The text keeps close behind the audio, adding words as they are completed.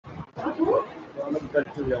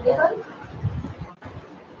difficult to your mouth.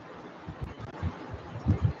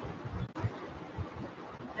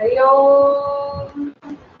 Hello.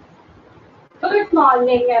 Good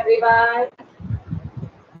morning, everyone.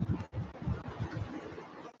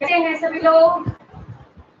 कैसे हैं सभी लोग?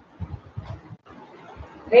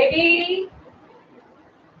 Ready?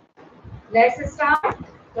 Let's start.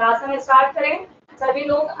 क्लास में स्टार्ट करें. सभी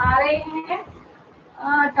लोग आ रहे हैं.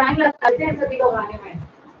 टाइम लगाते हैं सभी लोग आने में.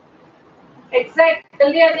 एग्जैक्ट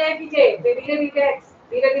जल्दी आ जाए पीछे.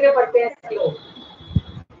 धीरे धीरे पढ़ते हैं सभी लोग.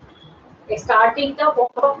 स्टार्टिंग का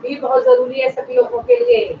बहुत जरूरी है सभी लोगों के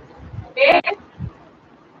लिए. ओके,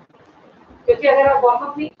 क्योंकि अगर आप वार्म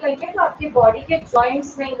अप नहीं करेंगे तो आपकी बॉडी के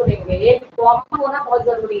जॉइंट्स नहीं खुलेंगे. ये वार्म अप होना बहुत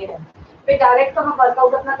जरूरी है. फिर डायरेक्ट तो हम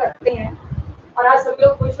वर्कआउट अपना करते हैं. और आज सभी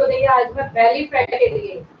लोग खुश हो जाइए. आज मैं बेली फैट के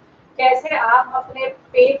लिए कैसे आप अपने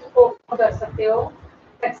पेट को कर सकते हो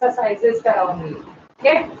exercises कराऊंगी.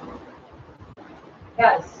 Okay,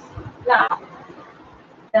 yes, now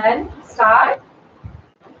then start.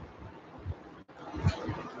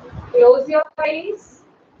 Close your eyes,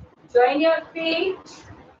 join your feet,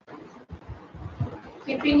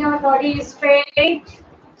 keeping your body straight.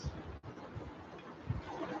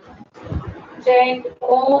 Chant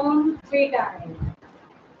Om 3 times.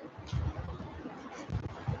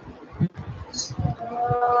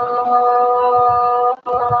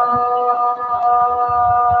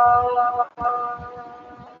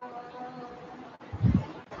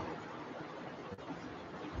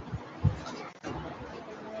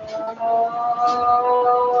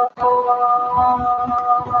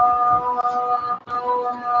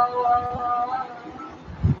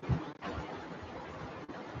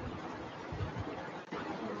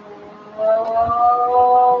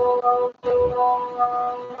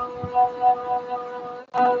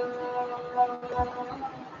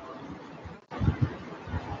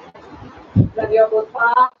 Rub your both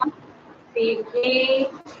palms, feel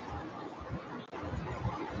deep.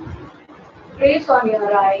 Place on your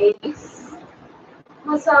eyes.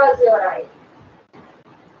 Massage your eyes.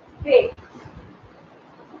 Face,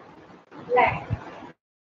 neck.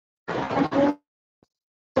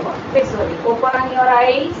 Sorry. Open your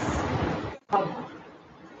eyes.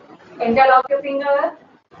 Interlock your finger.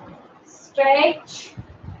 Stretch.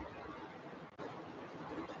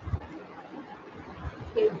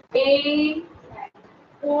 Inhale and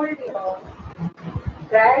hold your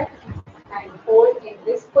breath and hold in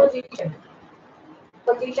this position.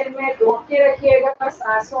 Position में रोक के रखिएगा.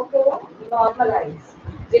 सांसों को normalise.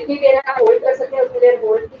 जितनी देर आप hold कर सकते हैं उतनी देर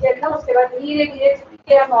होल्ड कीजिएगा. उसके बाद धीरे धीरे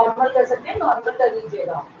जितनी आप नॉर्मल कर सकते हैं नॉर्मल कर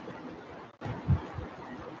लीजिएगा.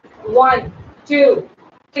 1 2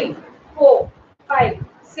 3 4 5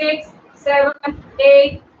 6 7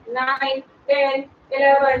 8 9 10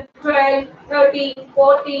 11 12 13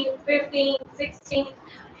 14 15 16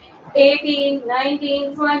 18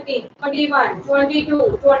 19 20 21 22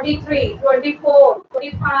 23 24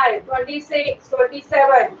 25 26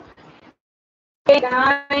 27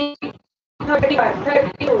 29 31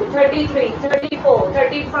 32 33 34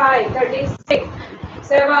 35 36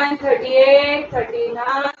 7 38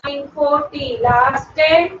 39 40. Last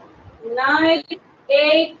 10 9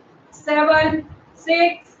 8 7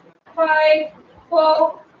 6 5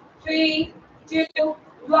 4 3 2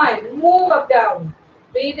 1. Move up down.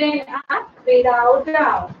 Breathe in up, breathe out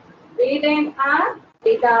down. Breathe in up,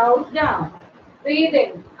 breathe out down. Breathe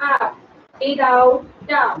in up, breathe out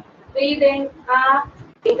down. Breathe in up,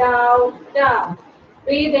 breathe out down.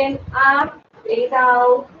 Breathe in up, breathe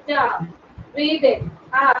out down. Breathe in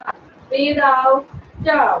up, breathe out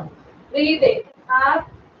down. Breathe in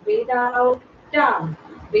up, breathe out down.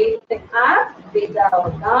 Breathe in up, breathe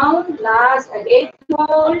out down. Last again,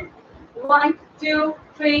 hold. 1 2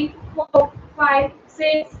 3 4 5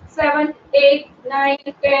 6 7 8 9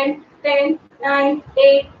 10 10 9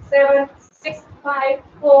 8 7 6 5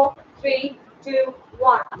 4 3 2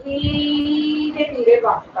 1. धीरे धीरे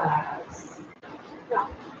वापस. Now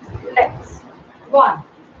legs. 1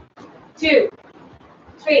 2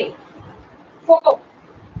 3 4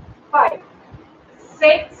 5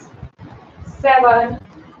 6 7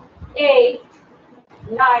 8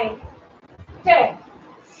 9 10.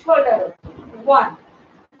 Shoulder. 1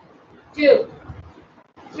 2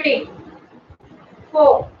 3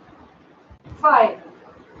 4 5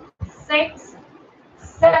 6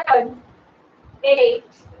 7 8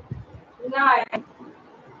 9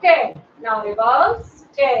 10. Now reverse.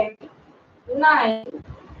 10 9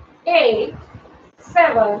 8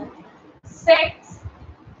 7 6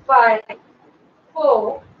 5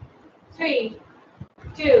 4 3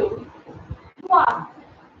 2 1.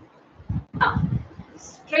 Now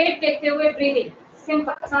straight देखते हुए breathing.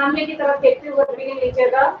 Simple सामने की तरफ देखते हुए ब्रीदिंग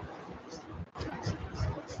लीजिएगा.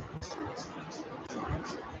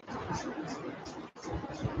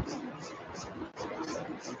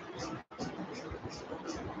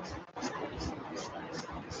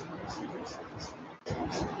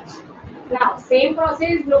 Now same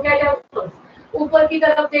process, look at your toes. ऊपर की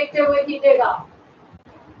तरफ देखते हुए कीजिएगा.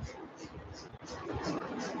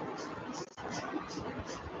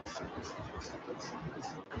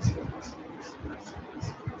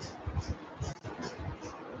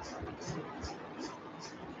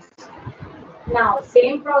 Now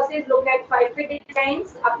same process, look at 5 feet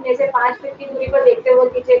distance. अपने से 5 फीट की दूरी पर देखते हुए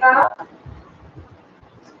कीजिएगा.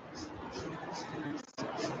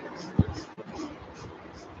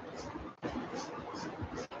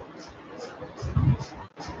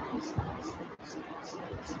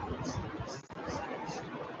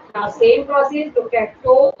 Now same process, look at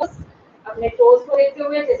toes. अपने toes को देखते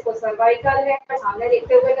हुए, जिसको सर्वाइकल है सामने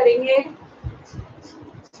देखते हुए करेंगे.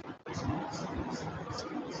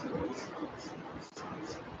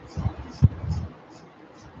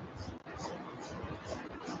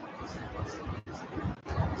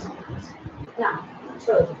 Now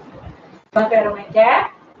छोड़ पैरों में gap.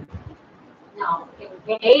 Now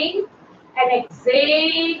inhale and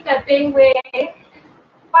exhale करते हुए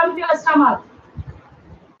pump your stomach.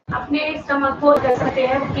 अपने स्टमक को कर सकते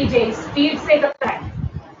हैं कीजिए, स्पीड से करना है.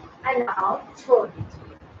 And now छोड़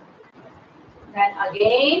दीजिए. Then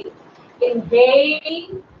again inhale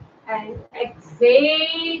and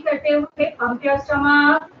exhale करते हुए pump your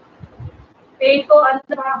stomach. पेट को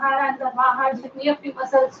अंदर बाहर जितनी अपनी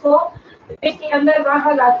मसल्स को पेट के अंदर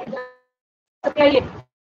बाहर लाते हैं,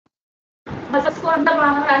 मसल्स को अंदर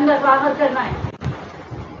बाहर करना है.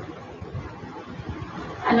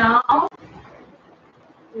 And now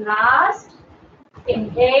last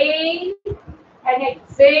inhale and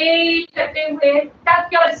exhale करते हुए tuck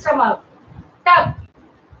your stomach. tuck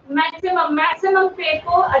maximum पेट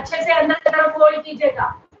को अच्छे से अंदर की तरफ फोल्ड कीजिएगा.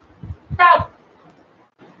 tuck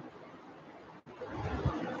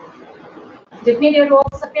जितनी देर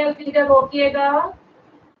रोक सकते हैं उतनी देर रोकिएगा.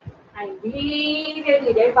 एंड धीरे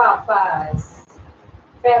धीरे वापस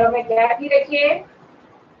पैरों में गैप ही रखिए.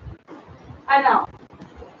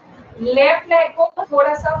 लेफ्ट लेग को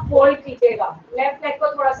थोड़ा सा फोल्ड कीजिएगा. लेफ्ट लेग को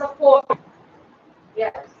थोड़ा सा फोल्ड.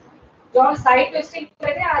 यस, जो हम साइड ट्विस्टिंग कर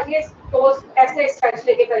रहे थे आज ये टोस ऐसे स्ट्रेच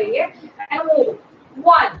लेके करेंगे. एंड मूव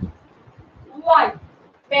 1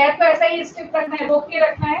 पैर को ऐसा ही स्टिफ रखना है, रोक के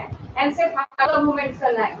रखना है एंड सिर्फ हाथ का मूवमेंट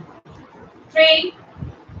करना है. 3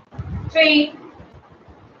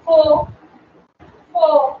 4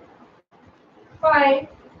 5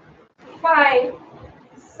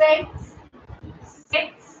 6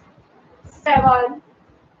 7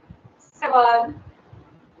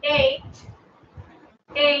 8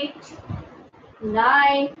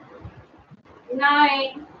 9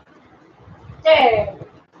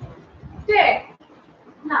 10.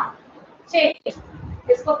 Now change.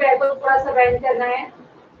 इसको पैर को थोड़ा सा बेंड करना है.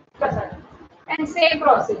 And same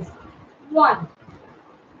process. 1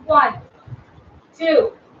 2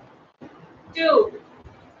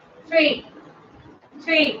 3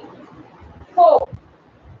 4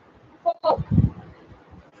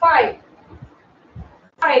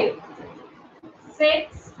 5 6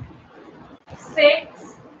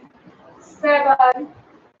 7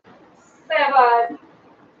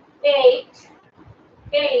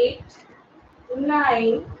 8 9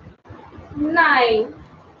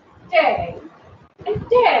 10.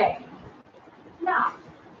 Now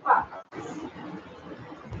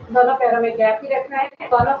दोनों पैरों में गैप ही रखना है.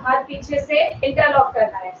 दोनों हाथ पीछे से इंटरलॉक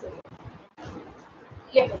करना है.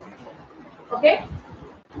 ये ओके,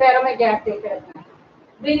 पैरों में गैप देकर रखना है.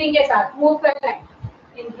 ब्रीदिंग के साथ मूव करना है.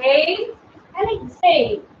 Inhale and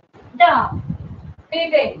exhale. Down,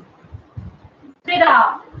 breathe in, breathe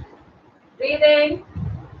out, breathe in,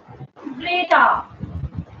 breathe out,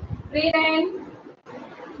 breathe in,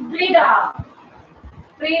 breathe out,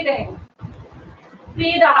 breathe in,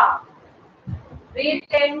 breathe out, breathe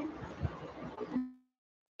in,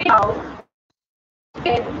 breathe out,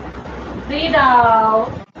 breathe out,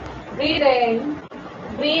 breathe in,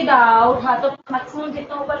 breathe out. हाथों को maximum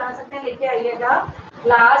जितना ऊपर ला सकते हैं लेके आइएगा.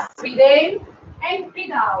 Last, breathe in and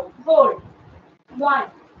breathe out. Hold. 1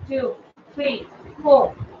 2 3 4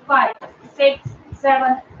 5 6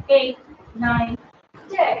 7 8 9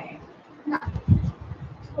 10.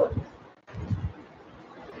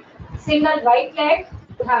 Single right leg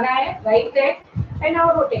उठाना है. Right leg. And now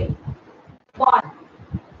rotate. 1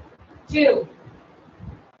 2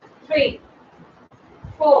 3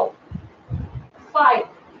 4 5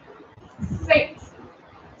 6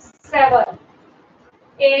 7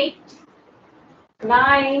 8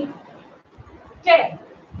 9, 10.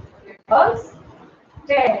 Reverse.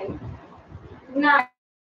 10, 9,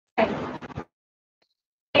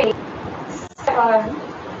 8, 7,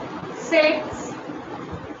 6,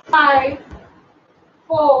 5,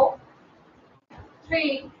 4,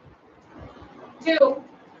 3, 2,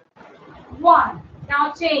 1.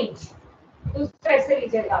 Now change. दूसरे से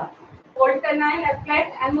लीजिएगा. Hold करना है left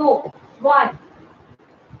hand and move. 1,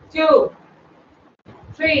 2,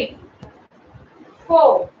 3,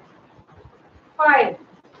 4, 5,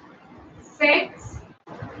 6,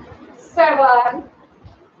 7,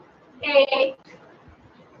 8,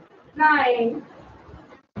 9,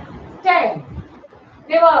 10.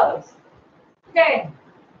 Reverse. 10,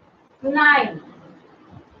 9,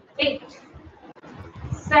 8,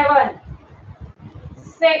 7,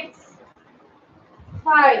 6,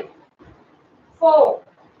 5, 4,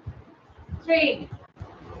 3,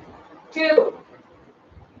 2,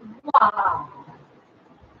 1.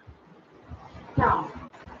 Now,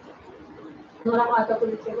 दोनों हाथों को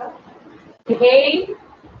लीजिएगा. Inhale,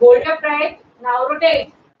 hold your breath. Now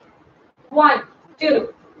rotate. 1,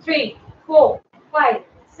 2, 3, 4, 5,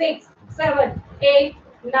 6, 7, 8,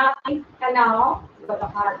 9, and now दोनों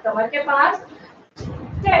हाथ कमर के पास.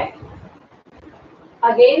 10.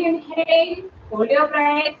 Again inhale, hold your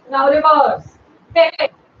breath. Now reverse. 10,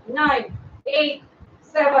 9, 8,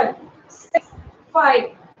 7, 6, 5,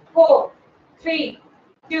 4, 3,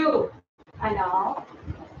 2, and now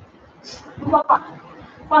 1.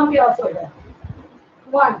 Pump your shoulder.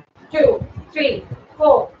 1, 2, 3,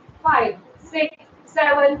 4, 5, 6,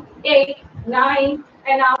 7, 8, 9,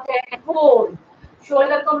 and now 10. Hold.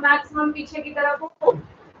 Shoulder को maximum पीछे की तरफ hold.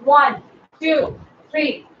 1, 2,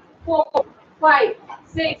 3, 4, 5,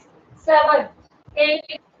 6, 7,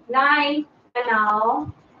 8, 9, and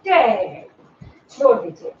now 10. छोड़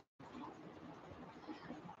दीजिए.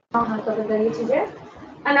 हाथों पे करिए चीजें.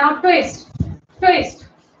 And now twist. Twist.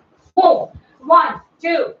 Move. 1,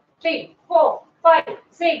 2, 3, 4, 5,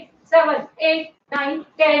 6, 7, 8, 9,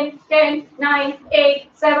 10, 10, 9, 8,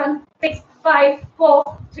 7, 6, 5,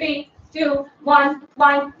 4, 3, 2, 1,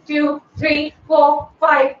 1, 2, 3, 4,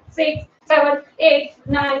 5, 6, 7, 8,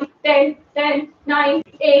 9, 10, 10, 9,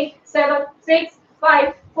 8, 7, 6,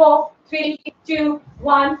 5, 4, 3, 2,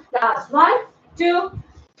 1. Last 1, 2,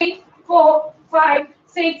 3, 4, 5,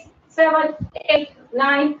 6, 7, 8,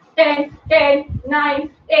 9, 10, 10, 9,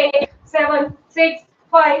 8, 7, 6,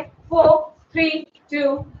 5, 4, 3,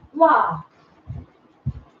 2, 1.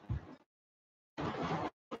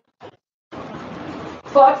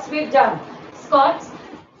 Squats we've done. Squats.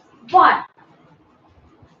 1,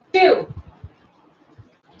 2,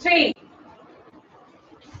 3,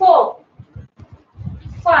 4,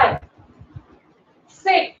 5,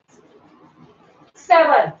 6,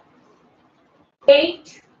 7,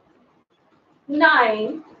 8,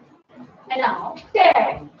 9, and now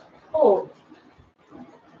 10. Hold.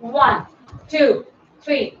 1, 2,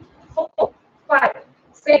 3, 4, 5,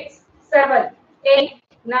 6, 7, 8,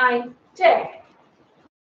 9, 10.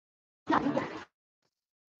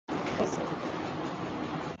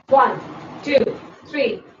 1, 2,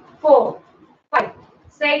 3, 4, 5,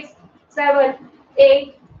 6, 7,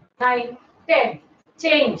 8, 9, 10.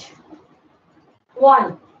 Change.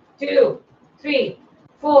 1, 2, 3,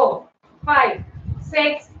 4, 5,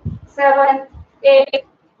 6, 7, 8,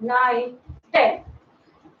 9, 10.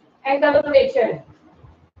 Ankle rotation.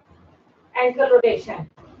 Ankle rotation.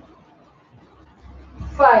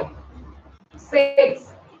 5,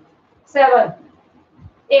 6, 7,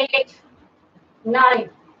 8, 9,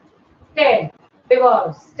 10.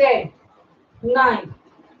 Reverse. 10, 9,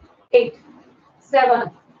 8,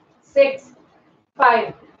 7, 6,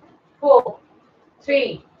 5, 4,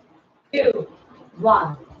 3, 2,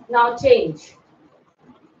 1. Now change.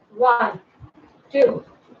 1, 2,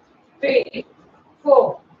 3,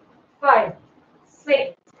 4, 5,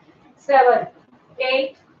 6, 7,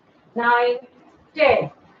 8, 9,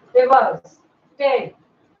 10. Reverse. 10,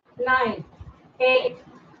 9, 8,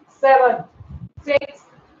 7, 6,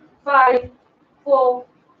 5, 4,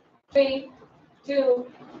 3, 2,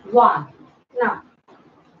 1. Now,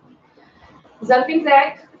 jumping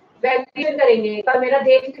jack variation करेंगे. एक बार मेरा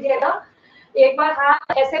देख लीजिएगा. एक बार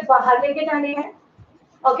हाथ ऐसे बाहर लेके जाने हैं.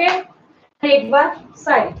 ओके. एक बार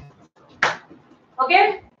साइड. ओके.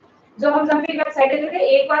 जो हम जंपिंग जैक साइड लेते हैं,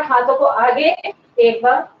 एक बार हाथों को आगे, एक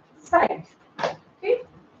बार साइड. ठीक.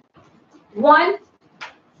 1,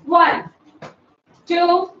 1,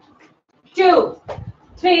 2, 2,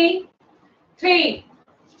 3, 3,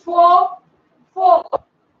 4, 4,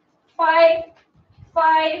 5,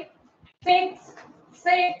 5, 6,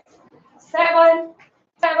 6, 7,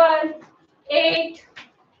 7, 8,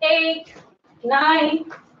 8, 9,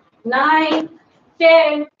 9,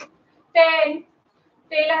 10, 10,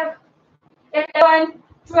 11, 11,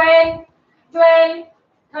 12, 12,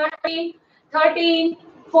 13, 13,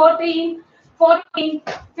 14, 14,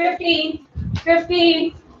 15,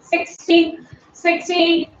 15, 16,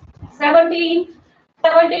 16, 17,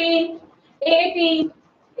 17, 18,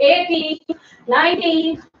 18,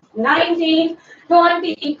 19, 19,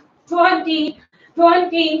 20, 20,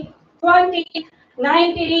 20, 20,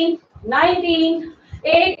 19, 19,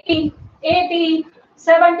 18, 18,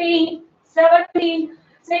 17, 17,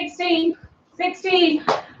 16, 16,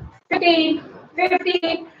 15,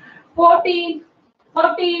 15, 14,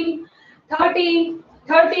 14, 13,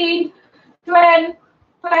 13, 12,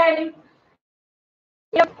 12,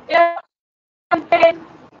 11, 10,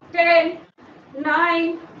 10,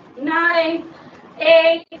 9, 9,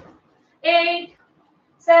 8, 8,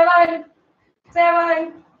 7,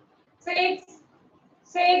 7, 6,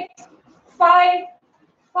 6, 5,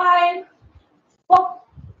 5, 4,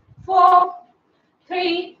 4,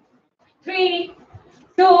 3, 3,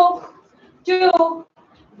 2, 2,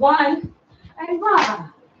 1, and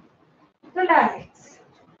 1. Relax,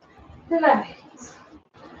 relax.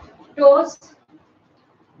 Toes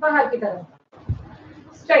बाहर की तरफ.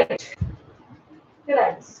 Straight.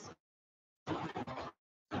 Relax.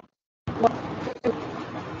 1, 2,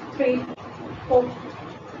 3, 4,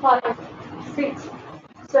 5, 6,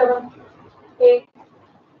 7, 8,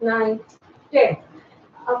 9, 10.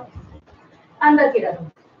 अब अंदर की तरफ.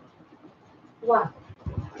 1,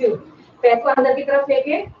 2. पैर को अंदर की तरफ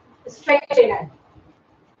लेके स्ट्रेच लेना है.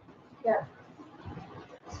 Yeah.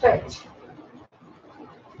 Stretch.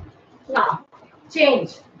 Now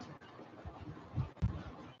change.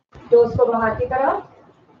 Toes को बाहर की तरफ.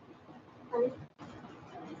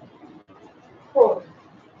 4.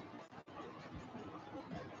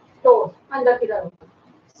 Toes अंदर की तरफ.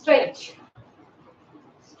 Stretch.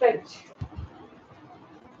 Stretch.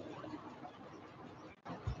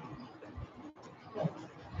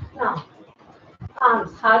 Now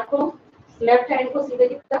arms. हाथ को लेफ्ट हैंड को सीधे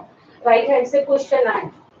की तरफ, राइट हैंड से पुश करना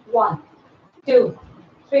है. 1, 2,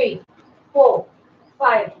 3, 4,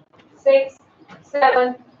 5, 6,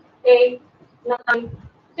 7, 8, 9,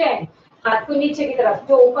 10. हाथ को नीचे की तरफ,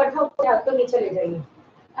 जो ऊपर था वो हाथ को नीचे ले जाइए.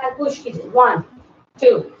 पुश कीजिए. 1,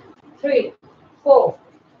 2, 3, 4,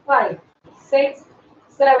 5, 6,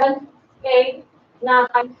 7, 8,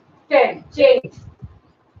 9, 10. Change.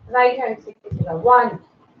 Right hand से कीजिएगा. 1,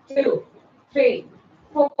 2, 3,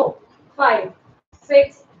 4, 5,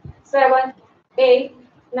 6, 7, 8,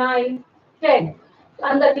 9, 10.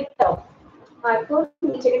 अंदर की तरफ. हाथ को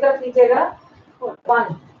नीचे की तरफ लीजिएगा.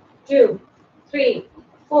 1, 2, 3,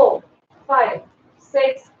 4, 5,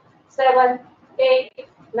 6, 7, 8,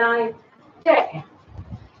 9, 10.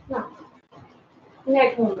 Now,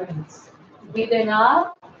 neck movements. Breathe in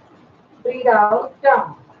up, breathe out,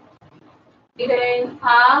 down. Breathe in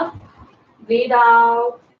up, breathe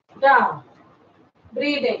out, down.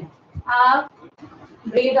 Breathe in up,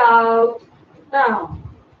 breathe out, down.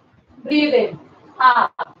 Breathe in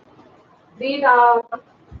up, breathe out,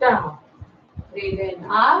 down. Breathe in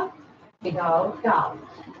up, breathe out, down.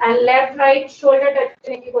 And left right shoulder touch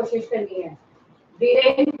करने की कोशिश करनी है. Breathe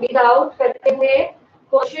in, breathe out करते हुए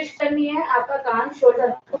कोशिश करनी है आपका कान शोल्डर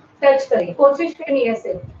टच करे. कोशिश करनी है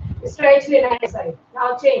सिर्फ. स्ट्रेच लेना है side. Now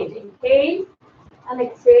change. Inhale and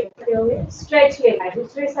exhale करते हुए स्ट्रेच लेना है.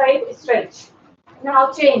 दूसरी side stretch. Now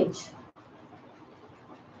change.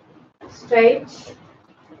 Stretch.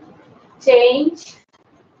 Change.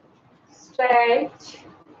 Stretch.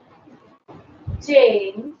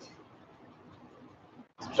 Change.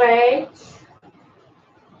 Stretch.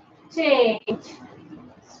 Change.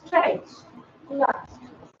 Stretch. Last.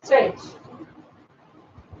 Stretch.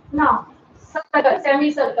 Now circle,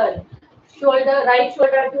 semi-circle. Shoulder, right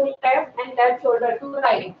shoulder to left and left shoulder to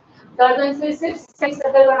right. गर्दन से सिर्फ semi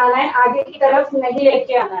circle बनाना है. आगे की तरफ नहीं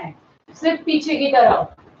लेके आना है. सिर्फ पीछे की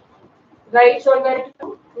तरफ. Right shoulder to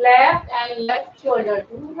left and left shoulder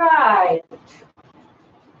to right.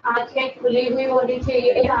 आंखें खुली हुई होनी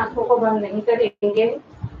चाहिए. आंखों को बंद नहीं करेंगे.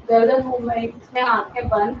 गर्दन मूवमेंट में आंखें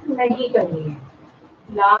बंद नहीं करनी है.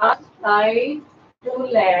 Last side to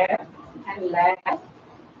left and left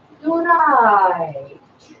to right.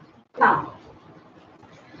 Now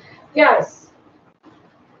yes,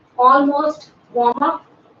 almost warm up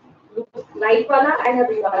light वाला एंड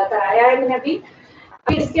अभी वाला कराया है मैंने अभी.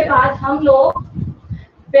 इसके बाद हम लोग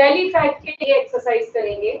बेली फैट के लिए एक्सरसाइज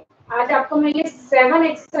करेंगे. आज आपको मैं ये 7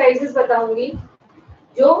 एक्सरसाइजेस बताऊंगी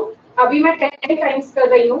जो अभी मैं 10 टाइम्स कर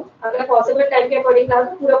रही हूँ. अगर पॉसिबल टाइम के अकॉर्डिंग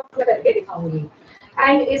तो पूरा पूरा करके दिखाऊंगी.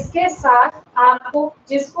 एंड इसके साथ आपको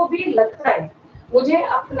जिसको भी लगता है मुझे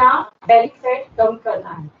अपना बेली फैट कम करना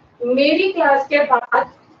है। मेरी क्लास के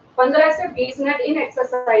बाद 15 से 20 मिनट इन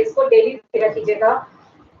एक्सरसाइज को डेली किया कीजिएगा,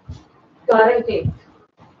 कारण के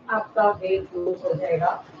आपका वेट लूज हो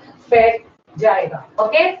जाएगा, फैट जाएगा।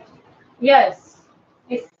 Okay, yes.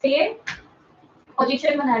 इसलिए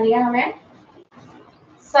पोजीशन बनानी है हमें,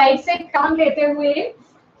 साइड से टांग लेते हुए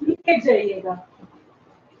नीचे जाइएगा,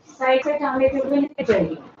 साइड से टांग लेते हुए नीचे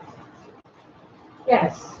जाइए।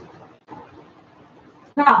 यस,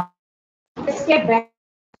 नाउ इसके बैक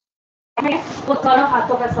में वो दोनों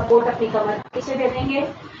हाथों का सपोर्ट अपनी कमर के पीछे दे देंगे।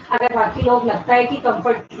 अगर बाकी लोग लगता है कि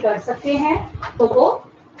कंफर्ट कर सकते हैं तो वो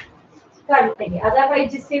कर लेंगे,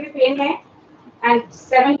 अदरवाइज जिससे भी पेन है एंड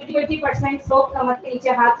 70 to 80% लोग कमर के नीचे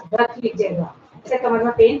हाथ रख लीजिएगा, जैसे कमर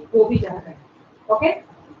में पेन वो भी जाता है। Okay,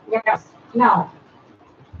 yes. Now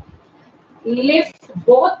lift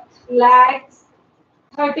both legs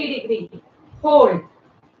 30 degree, hold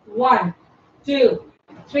 1 2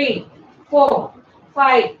 3 4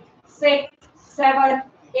 5 6 7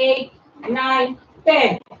 8 9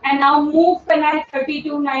 10 and now move करना है 30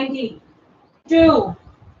 to 90, 2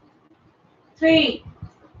 3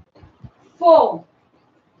 4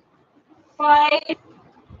 5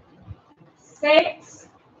 6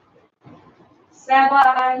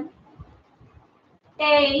 7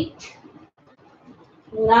 8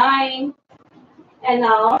 9 and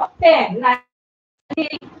now 10.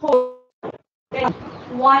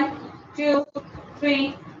 1 2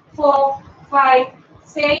 3 4 5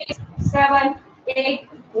 6 7 8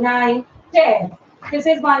 9 10. This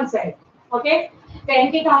is one side. Okay,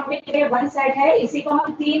 10 की काउंटिंग के लिए वन साइड है, इसी को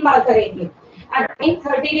हम 3 बार करेंगे। Again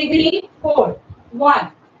 30 degree, hold 1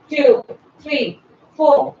 2 3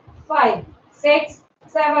 4 5 6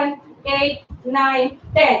 7 8 9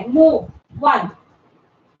 10, move 1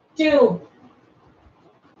 2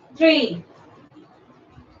 3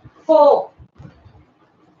 4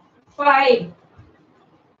 5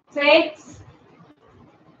 6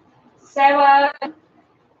 7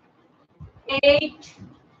 8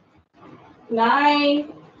 9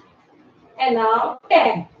 and now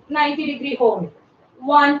 10. 90 degree hold.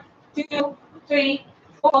 1 2 3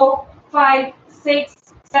 4 5 6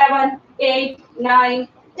 7 8 9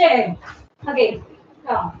 10. Again,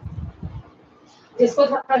 now जिसको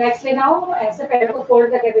थोड़ा रिलैक्स लेना हो ऐसे पैर को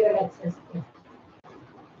फोल्ड करके भी रिलैक्स ले सकते हैं।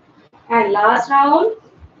 And last round,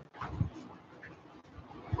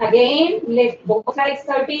 again lift both legs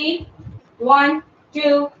 30, 1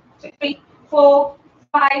 2 3 4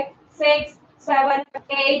 5 6 7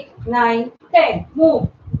 8 9 10, move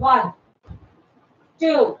 1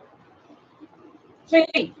 2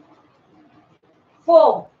 3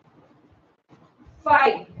 4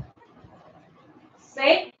 5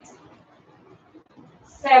 6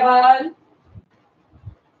 7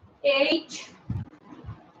 8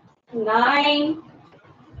 9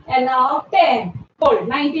 and now 10. Hold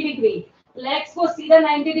 90 degree. Legs को सीधा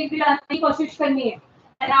 90 डिग्री लाने की कोशिश करनी है।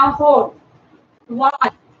 And now hold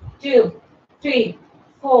 1 2 3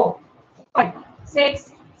 4 5 6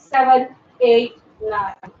 7 8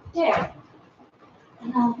 9 10.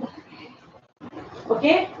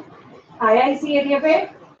 ओके, आया इसी एरिया पे।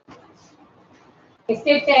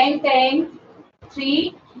 इसके 10 10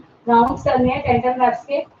 3 राउंड्स करने हैं 10 लैप्स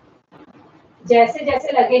के। जैसे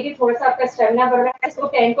जैसे लगे कि थोड़ा सा आपका स्टेमिना बढ़ रहा है, इसको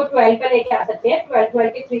 10 को 12 पे लेके आ सकते हैं। 12 12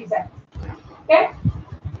 के 3 set. Okay,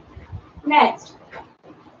 next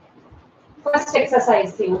first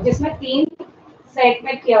exercise थी जिसमें 3 सेट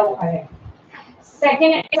में किया हुआ है।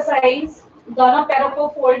 सेकंड एक्सरसाइज, दोनों पैरों को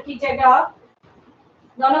फोल्ड कीजिएगा,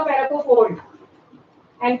 दोनों पैरों को फोल्ड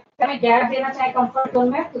एंड हमें गैप देना चाहे कंफर्ट जोन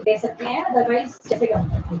में तो दे सकते हैं, अदरवाइज जैसे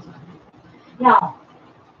कंफर्ट कीजिए। नाउ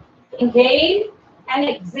इनहेल एंड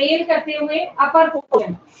एक्सहेल करते हुए अपर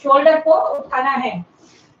पोर्शन, शोल्डर को उठाना है।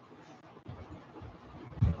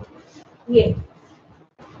 ये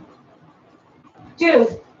 2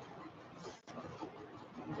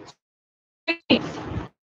 3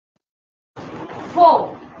 4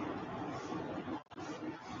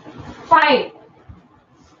 5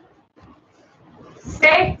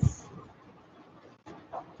 6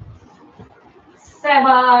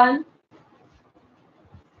 7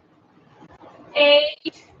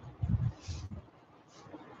 8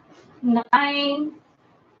 9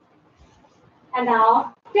 and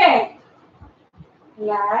now 10.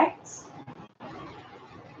 Relax.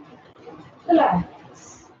 Relax.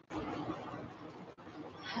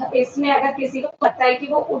 इसमें अगर किसी को पता है कि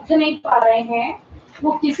वो उठ नहीं पा रहे हैं,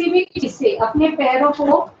 वो किसी भी चीज से अपने पैरों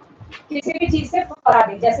को किसी भी चीज से फंसा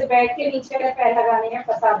दें, जैसे बेड के नीचे अगर पैर लगाने हैं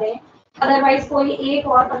फंसा दें, अदरवाइज कोई एक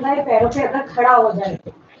और बंदा है पैरों पे अगर खड़ा हो जाए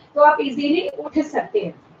तो आप इजीली उठ सकते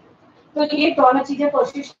हैं। तो ये दोनों चीजें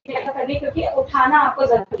कोशिश करनी, क्योंकि उठाना आपको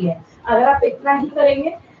जरूरी है। अगर आप इतना ही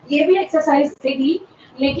करेंगे, ये भी एक्सरसाइज देगी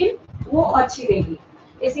लेकिन वो अच्छी देगी।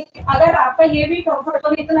 इसीलिए अगर आपका ये भी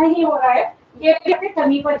कंफर्टेबल इतना ही हो रहा है, ये भी आपकी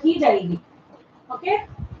कमी पर ही जाएगी। ओके,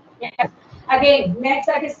 अगेन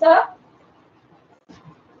नेक्स्ट किसका,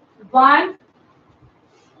 1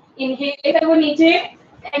 इनहेल करते हुए नीचे,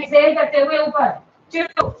 एक्सहेल करते हुए ऊपर,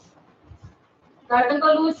 2 गर्दन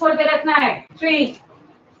को लूज छोड़ के रखना है, 3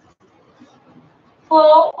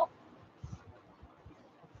 4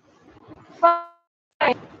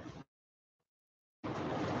 5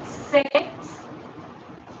 6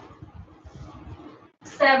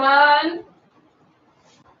 7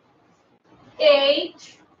 8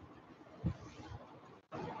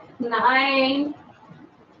 9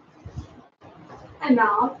 and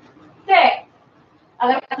now 10।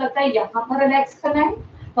 अगर आपको लगता है यहाँ पर रिलैक्स करना है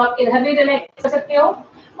तो आप इधर भी रिलैक्स कर सकते हो,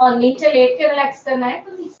 और नीचे लेट के रिलैक्स करना है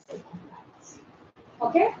तो नीचे।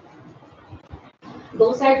 ओके,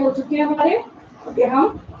 2 सेट हो चुके हैं हमारे। ओके,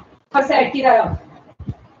 हम हर सेट की तरफ,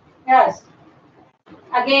 yes,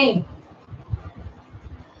 again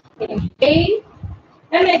inhale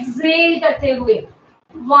and exhale करते हुए,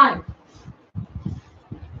 1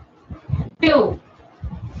 2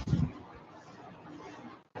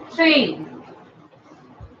 3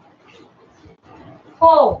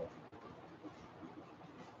 4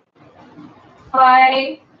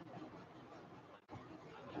 5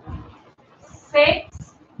 6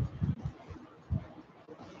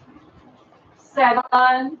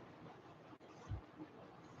 7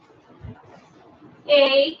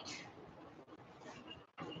 8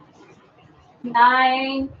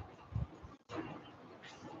 9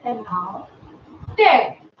 and now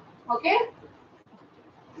 10। Okay,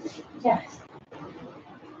 yes,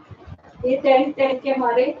 ये 10 के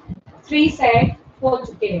हमारे 3 सेट हो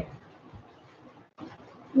चुके हैं।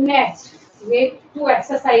 नेक्स्ट ये 2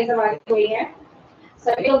 एक्सरसाइज हमारी हुई है,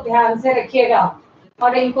 सभी लोग ध्यान से रखिएगा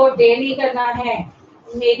और इनको डेली करना है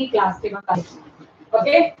मेरी क्लास के मुताबिक।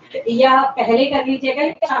 ओके, या आप पहले कर लीजिएगा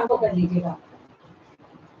या शाम को कर लीजिएगा।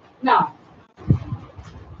 ना,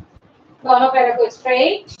 दोनों पैरों को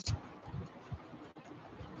straight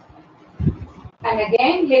and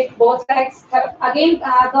again lift both legs, again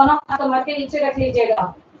दोनों हाथ कमर के नीचे रख लीजिएगा,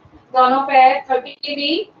 दोनों पैर 30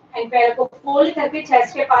 डिग्री एंड पैर को फोल्ड करके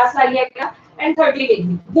चेस्ट के पास लाइएगा एंड 30 डिग्री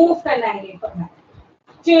मूव करना है, ये करना है।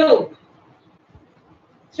 2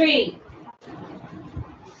 3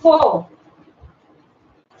 4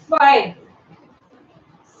 5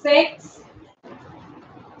 6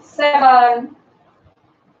 7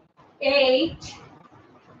 8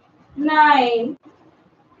 9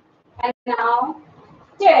 and now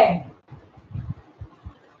 10।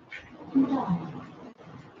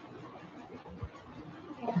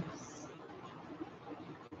 Yes.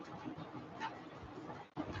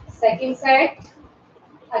 Second set,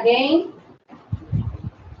 again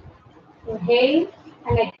inhale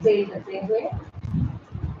and exhale करते हुए,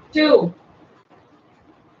 2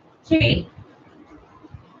 3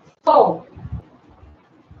 4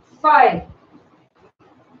 5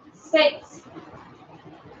 6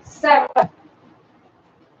 7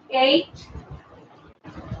 8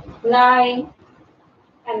 9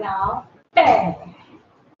 and now 10।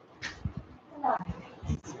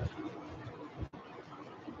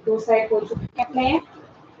 दो साइड हो चुके हैं अपने।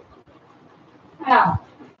 Now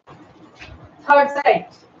third side,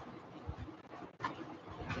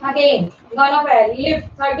 again दोनों पैर lift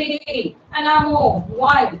 30 degree and now move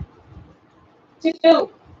 1 2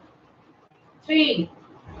 3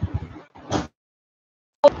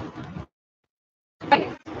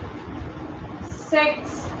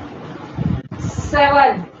 6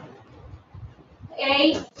 7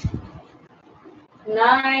 8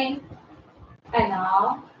 9 and now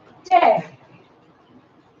 10।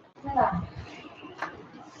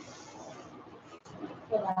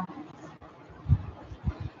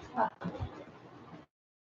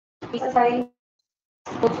 Exercise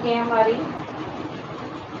हो चुकी है हमारी।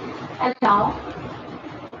 And now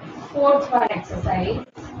fourth one exercise,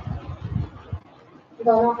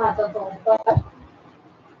 दोनों हाथों को ऊपर,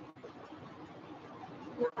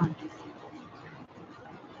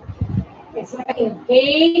 इसमें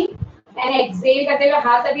इनहेल एंड एक्सहेल करते हुए,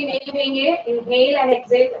 हाथ अभी नहीं देंगे, इनहेल एंड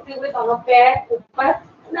एक्सहेल करते हुए दोनों पैर ऊपर,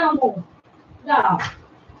 नाउ मूव डाउन।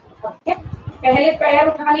 ओके, पहले पैर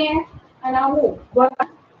उठाने हैं एंड नाउ मूव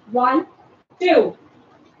 1 2।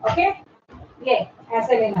 ओके, ये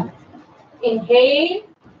ऐसे लेना, इनहेल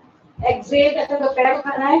एक्सहेल करते हुए पैर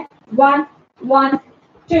उठाना है, 1 1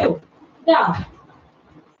 2 डाउन,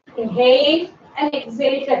 इनहेल एंड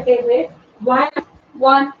एक्सहेल करते हुए 1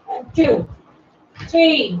 1 2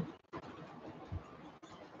 3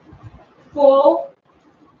 4,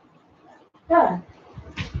 turn.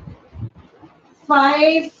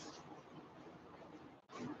 5,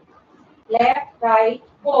 left, right,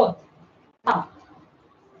 both. Now,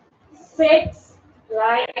 6,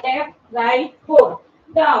 right, left, right, 4.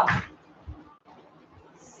 Down.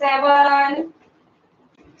 7,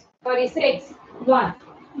 sorry, 6, 1.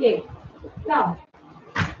 ये. Now,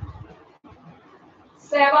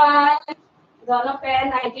 7, दोनों पैर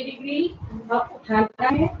 90 डिग्री अब उठाना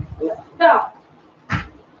है. Down.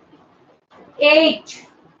 8,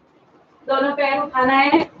 दोनों पैर उठाना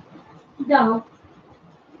है. Down.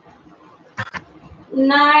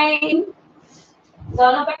 9,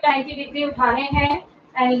 दोनों पैर 90 डिग्री उठाने हैं.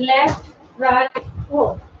 And left, right, 4.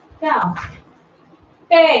 Down.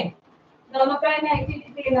 10, दोनों पैर 90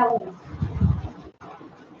 डिग्री लगाओ.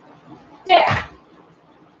 10,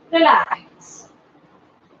 relax.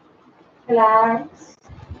 रिलैक्स.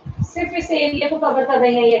 सिर्फ इस एरिया को कवर कर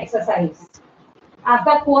रही है ये एक्सरसाइज.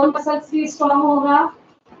 आपका कोर मसल्स भी स्ट्रांग होगा,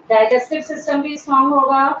 डाइजेस्टिव सिस्टम भी स्ट्रांग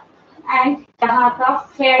होगा एंड यहाँ का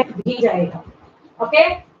फैट भी जाएगा. Okay.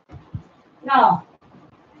 Now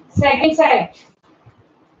second set.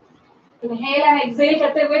 Inhale and exhale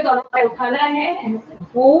करते हुए दोनों पैर उठाना है एंड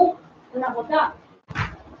मूव करना होगा.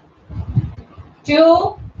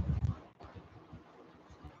 2,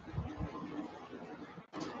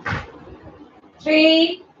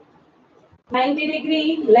 3, 90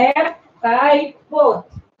 degree, left, right, both.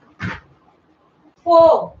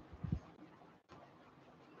 4,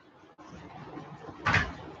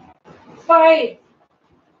 5,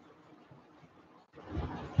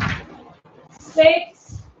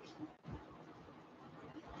 6,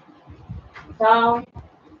 down,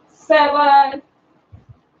 7,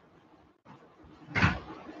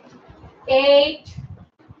 8,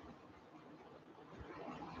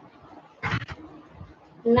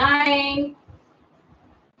 9,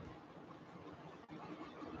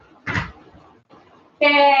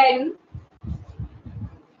 10,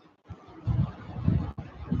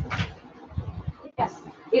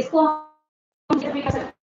 इसको हम भी कर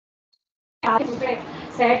सकते हैं.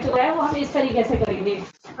 सेट जो है वो हम इस तरीके से करेंगे.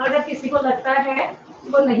 अगर किसी को लगता है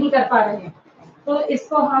वो नहीं कर पा रहे हैं तो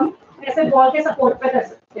इसको हम ऐसे बॉल के सपोर्ट पे कर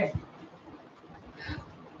सकते हैं.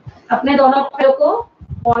 अपने दोनों पैरों को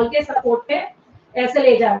बॉल के सपोर्ट पे ऐसे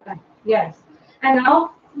ले जाना है. यस. एंड नाउ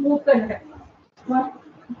मूव करना है. 1,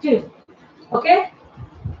 2. ओके.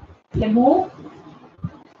 ये move.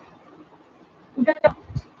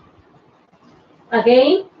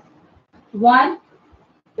 Again, 1,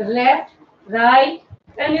 left, right,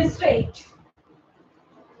 and straight.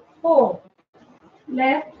 4,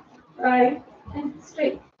 left, right, and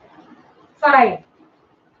straight. 5.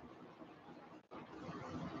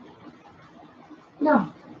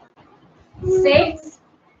 Now, 6,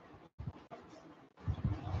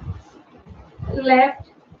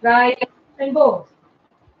 left, right, and both.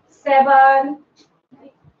 7,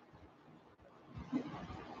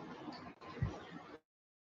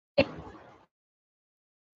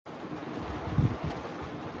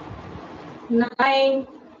 9,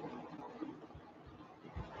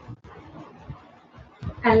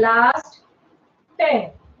 and last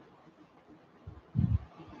 10.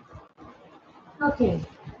 Okay,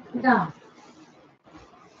 down.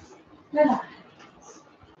 Relax.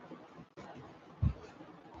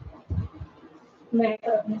 मैं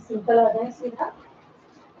अपने सिंपल आ जाए सीधा.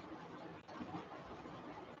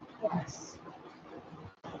 Yes.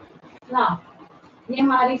 Now, ये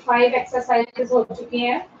हमारी 5 एक्सरसाइजेस हो चुकी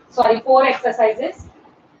हैं. Sorry 4 exercises.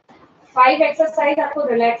 5 एक्सरसाइज आपको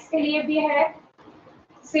रिलैक्स के लिए भी है,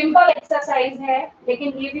 सिंपल एक्सरसाइज है,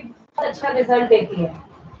 लेकिन ये भी बहुत अच्छा रिजल्ट देती है.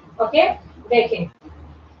 ओके. देखिए,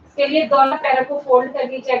 इसके लिए दोनों पैरों को फोल्ड कर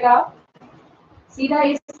लीजिएगा. सीधा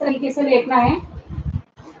इस तरीके से लेटना है.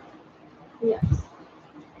 यस.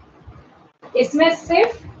 इसमें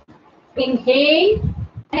सिर्फ इनहेल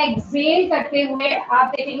एंड एक्सहेल करते हुए आप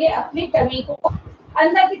देखेंगे अपनी टमी को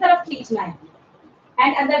अंदर की तरफ खींचना है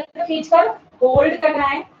एंड अंदर की तरफ खींचकर होल्ड करना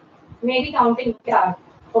है मेरी काउंटिंग के साथ.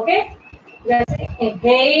 ओके. जैसे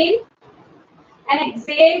इनहेल एंड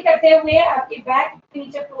एक्सहेल करते हुए आपकी बैक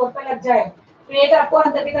नीचे फ्लोर पर लग जाए. पेट आपको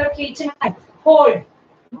अंदर की तरफ खींचना है. होल्ड.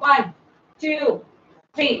 1, 2,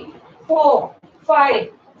 3, 4, 5,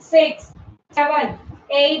 6, 7,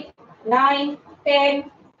 8, 9, 10,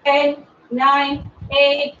 10, 9,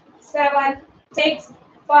 8, 7, 6,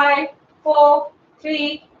 5, 4,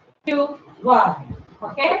 3, 2, 1.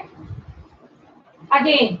 ओके.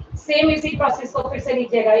 अगेन सेम इसी प्रोसेस को फिर से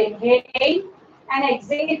लीजिएगा. इनहेल एंड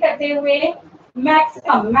एक्सहेल करते हुए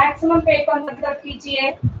मैक्सिमम पेट को अंदर की तरफ खींचिए.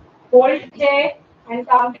 होल्ड कीजिए एंड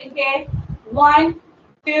काउंटिंग के 1,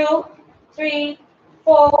 2, 3,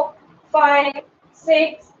 4, 5,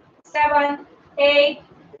 6, 7, 8,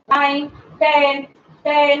 9, 10,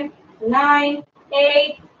 10, 9,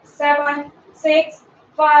 8, 7, 6,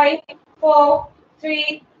 5, 4,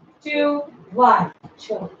 3, 2, 1.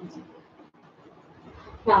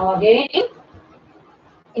 Now again,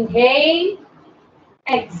 inhale,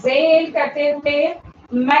 exhale करते हुए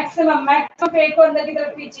मैक्सिमम मैक्सिमम पेट को अंदर की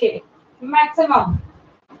तरफ खींचिए, मैक्सिमम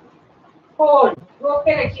होल्ड, रोक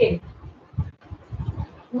के रखिए.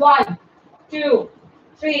 1, 2,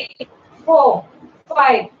 3, 4,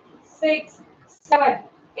 5, 6, 7,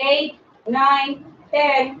 8, 9,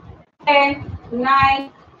 10, 10, 9,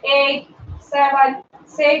 8, 7,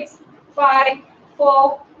 6, 5, 4,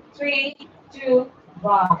 3, 2,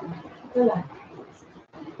 1.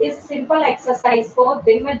 इस सिंपल एक्सरसाइज को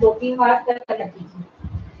दिन में 2-3 बार करना कीजिए.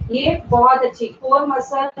 ये बहुत अच्छी कोर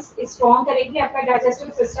मसल्स स्ट्रॉन्ग करेगी, आपका डाइजेस्टिव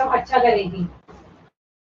सिस्टम अच्छा करेगी.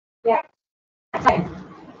 ये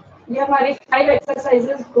हमारी 5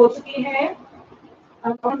 एक्सरसाइजेस हो चुकी हैं.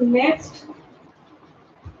 अब हम नेक्स्ट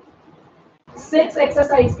 6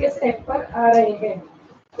 एक्सरसाइज के स्टेप पर आ रहे हैं.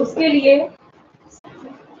 उसके लिए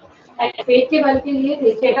पेट के बल के लिए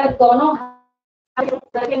देखिएगा, दोनों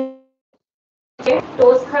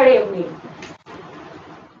टोस खड़े हुए.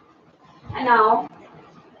 And now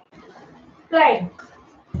plank.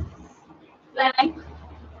 Plank.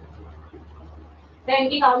 Then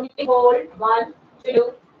we counting hold 1,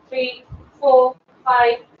 2, 3, 4,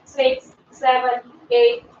 5, 6, 7,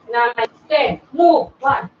 8, 9, 10. Move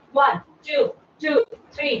 1, 1, 2, 2,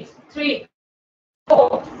 3, 3,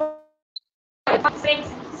 4, 5, 6,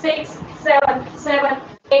 6, 7, 7,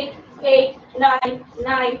 8, 8, 9,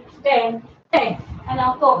 9, 10, 10. And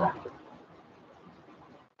now cobra.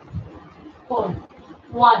 Hold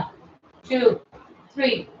 1, 2,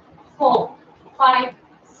 3, 4, 5,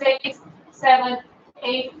 6, 7,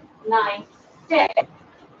 8, 9, 10.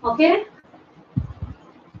 Okay.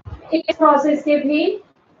 इस प्रोसेस के भी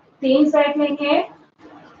 3 सेट लेंगे.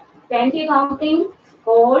 10 की काउंटिंग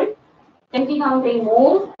होल्ड, 10 की काउंटिंग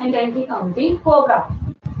मूव एंड 10 की counting cobra.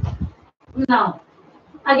 Now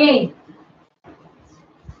again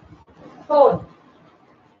hold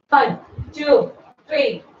 1, 2,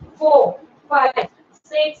 3, 4, 5,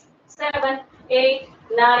 6, 7, 8,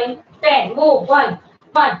 9, 10. Move 1,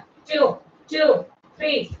 1, 2, 2,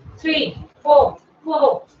 3, 3, 4,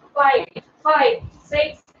 4, 5, 5,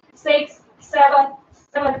 6, 6, 7,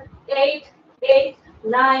 7, 8, 8,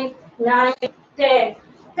 9, 9, 10,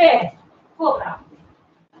 10. Cobra.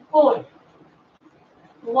 Hold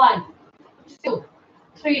 1, 2,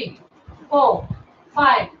 3, 4,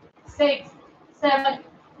 5, 6, 7,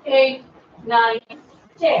 8, 9,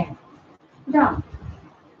 10. Down.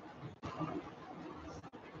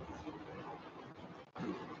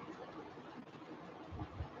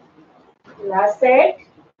 Last set.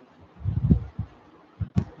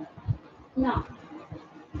 Now.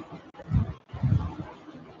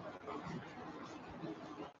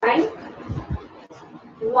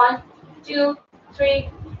 1, 2, 3,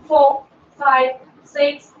 4, 5,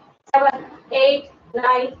 6, 7, 8,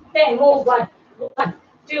 9, 10. Move 1, 1,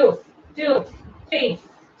 2, 2, 3,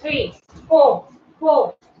 3, 4,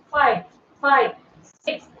 4, 5, 5,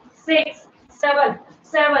 6, 6, 7,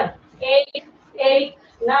 7, 8, 8,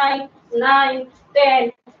 9, 9,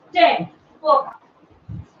 10, 10. 4,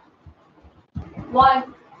 1,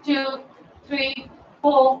 2, 3,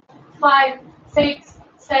 4, 5, 6,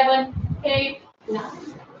 7, 8, 9,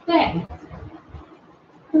 10.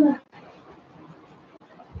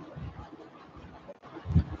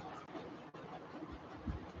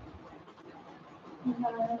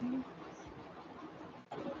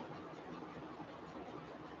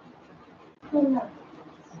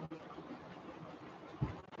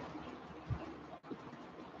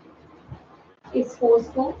 इस force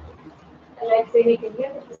को relax देने के लिए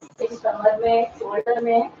कमर में, शोल्डर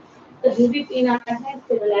में कहीं भी पेन आता है,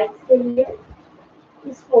 इससे रिलैक्स के लिए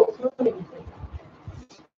इस फोर्स को लेंगे.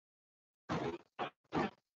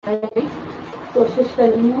 कोशिश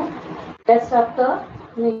करनी है बेस्ट आपका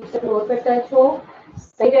नीचे फ्लोर पे टच हो.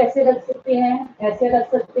 सही ऐसे रख सकते हैं, ऐसे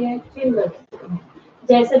रख सकते हैं, चिन रख सकते हैं,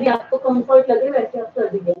 जैसे भी आपको कंफर्ट लगे वैसे आप कर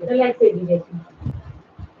दीजिए. रिलैक्स दे दीजिए.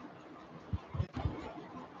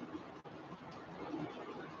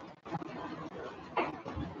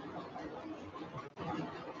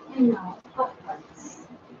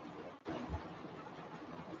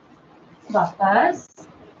 वापस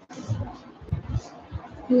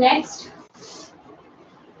नेक्स्ट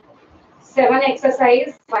 7 एक्सरसाइज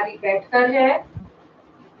हमारी बैठकर है.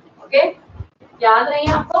 ओके, याद रही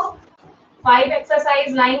आपको 5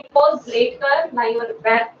 एक्सरसाइज लाइन पोज लेटकर, लाइन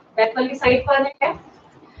बैक वाली साइड पर है,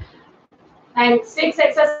 एंड 6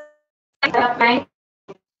 एक्सरसाइज एंड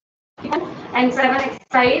 7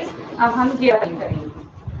 एक्सरसाइज अब हम ये वाली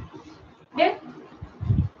करेंगे।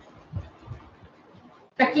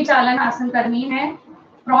 चक्की चालन आसन करनी है।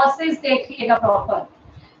 प्रोसेस देखिएगा प्रॉपर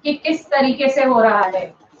कि किस तरीके से हो रहा है,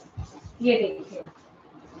 ये देखिए,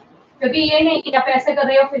 क्योंकि ये नहीं कि आप ऐसे कर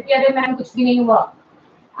रहे हो फिर अरे मैम कुछ भी नहीं हुआ।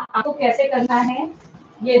 आपको कैसे करना है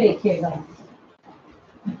ये देखिएगा।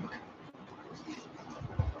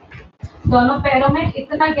 दोनों पैरों में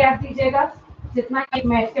इतना गैप दीजिएगा जितना एक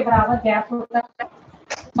मैट के बराबर गैप होता है।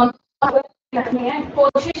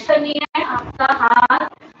 कोशिश करनी है आपका हाथ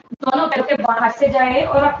दोनों पैरों के बाहर से जाए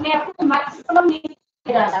और अपने आप को मैक्सिमम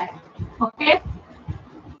नीचे जाना है। ओके,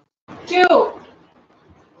 2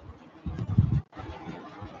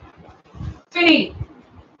 3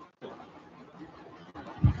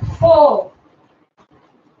 4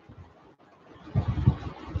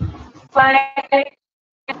 5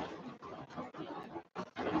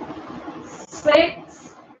 6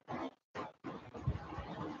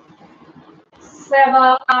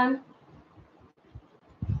 7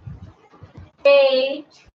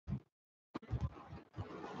 8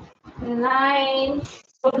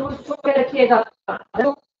 9 पे रखिएगा।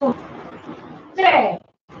 10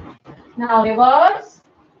 now reverse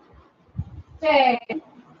 10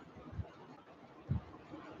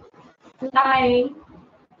 9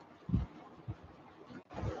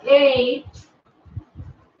 8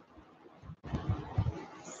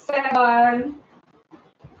 7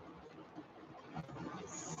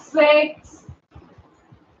 6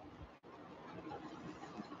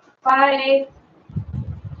 5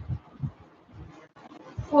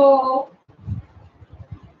 4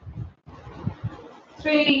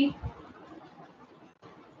 3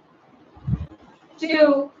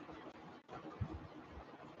 2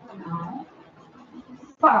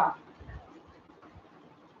 5।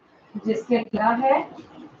 जिसके क्या है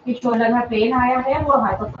कि शोल्डर में पेन आया है वो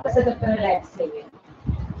हाथों को ऐसे करके रिलैक्स करिए।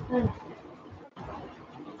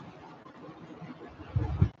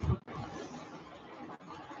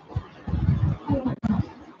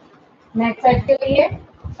 नेक्स्ट साइड के लिए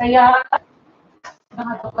तैयार।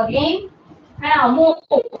 हाथों को अगेन मूव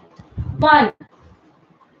 1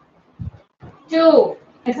 2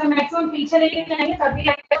 ऐसा मैक्सिमम पीछे लेके जाएंगे तभी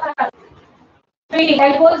 3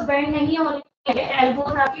 एल्बोज बेंड नहीं होंगे,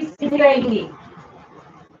 एल्बोज आपकी सीधी रहेंगी।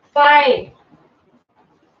 5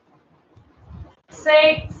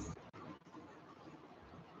 6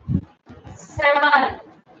 7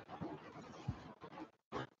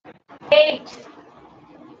 8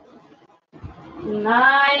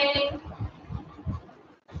 9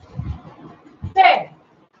 10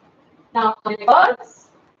 now reverse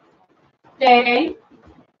 10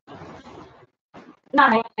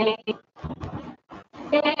 9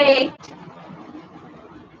 8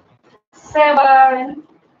 7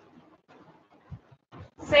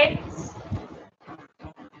 6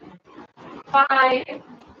 5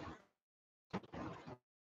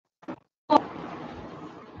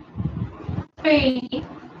 3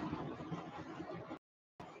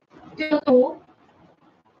 2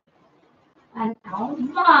 and now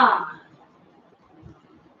 1.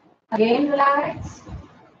 Again relax.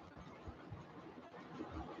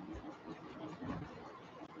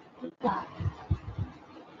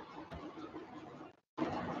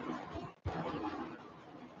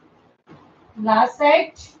 Last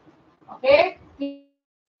set. Okay.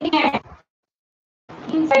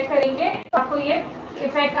 तीन सेट करेंगे तो आपको ये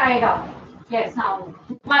इफेक्ट आएगा। Yes, now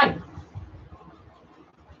 1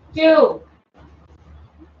 2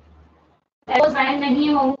 एल्बोज बेंड नहीं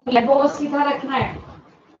होंगे, एल्बोज सीधा रखना है।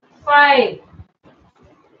 5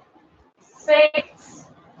 6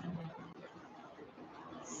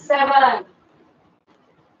 7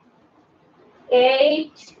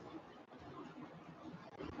 8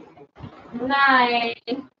 9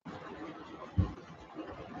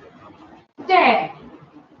 10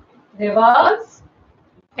 reverse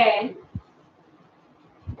 10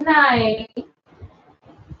 9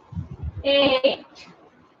 8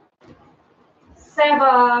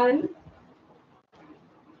 7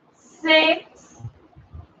 6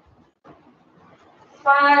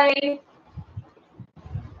 5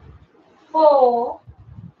 4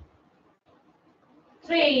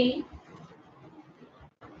 3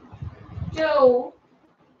 2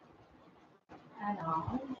 and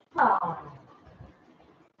on.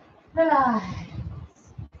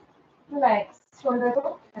 Relax. Shoulder को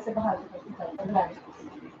ऐसे बाहर रिलैक्स।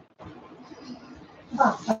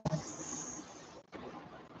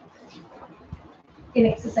 इन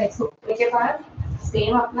एक्सरसाइज के बाद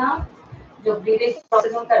सेम अपना जो ब्रीदिंग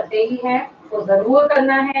प्रोसेस हम करते ही हैं वो जरूर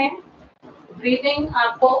करना है। ब्रीदिंग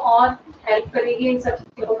आपको और हेल्प करेगी इन सब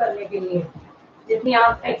चीजों को करने के लिए। जितनी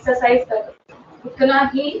आप एक्सरसाइज करो उतना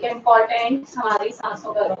ही इम्पोर्टेंट हमारी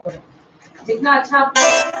सांसों का रोल है। जितना अच्छा आप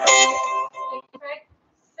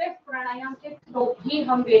सिर्फ प्राणायाम के थ्रू ही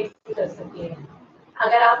हम वेट कर सकते हैं,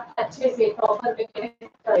 अगर आप अच्छे से प्रॉपर वे में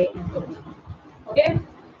करें तो। ओके,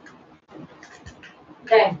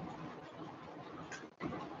 देन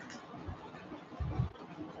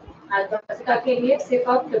अल्पका के लिए सिर्फ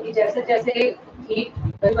अब, क्योंकि जैसे जैसे हीट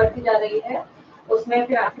बढ़ती जा रही है उसमें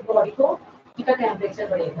फिर आपकी बॉडी को का टेम्परेचर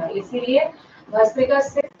बढ़ेगा, इसीलिए भस्त्रिका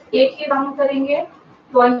सिर्फ एक ही राउंड करेंगे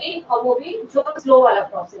 20, और वो भी जो स्लो वाला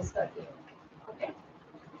प्रोसेस करते हैं। Okay,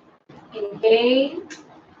 inhale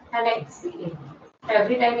and exhale,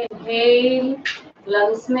 every time inhale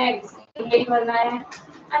lungs में एक्सहेल करना है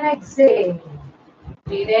and exhale,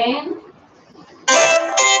 breathe in,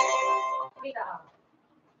 breathe out.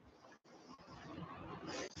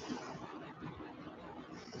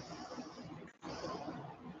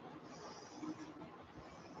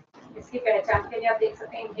 इसकी पहचान के लिए आप देख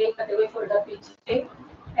सकते हैं, इनहेल करते हुए शोल्डर पीछे,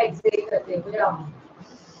 एक्सहेल करते हुए राउंड।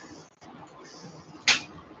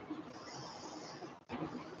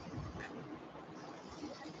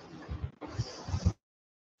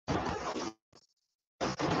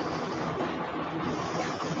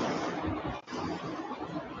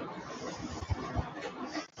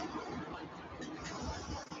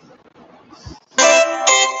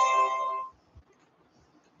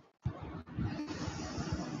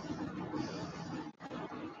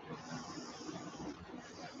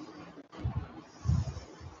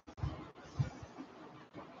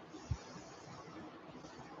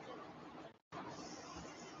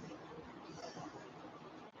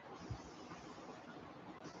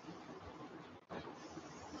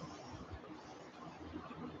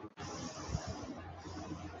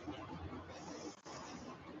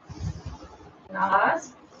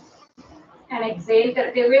 लास्ट एंड एक्सहेल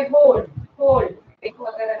करते हुए होल्ड, होल्ड, देखो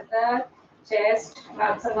अगर अंदर chest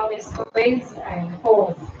maximum squeeze and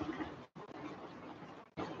hold.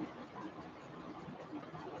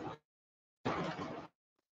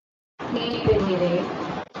 धीरे धीरे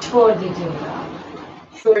छोड़ दीजिएगा,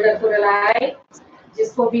 शोल्डर को रिलैक्स,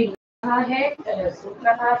 जिसको भी रहा है सूख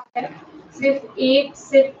रहा है, सिर्फ एक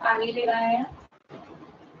सिप पानी लेना है।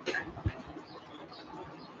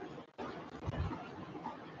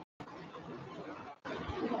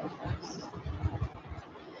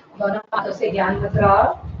 दोनों हाथों से ज्ञान मुद्रा।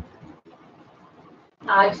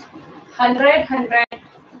 आज 100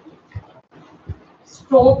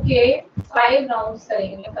 स्ट्रोक के 5 राउंड्स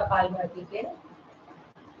करेंगे कपालभाति के,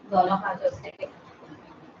 दोनों हाथों से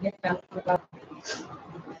ज्ञान मुद्रा।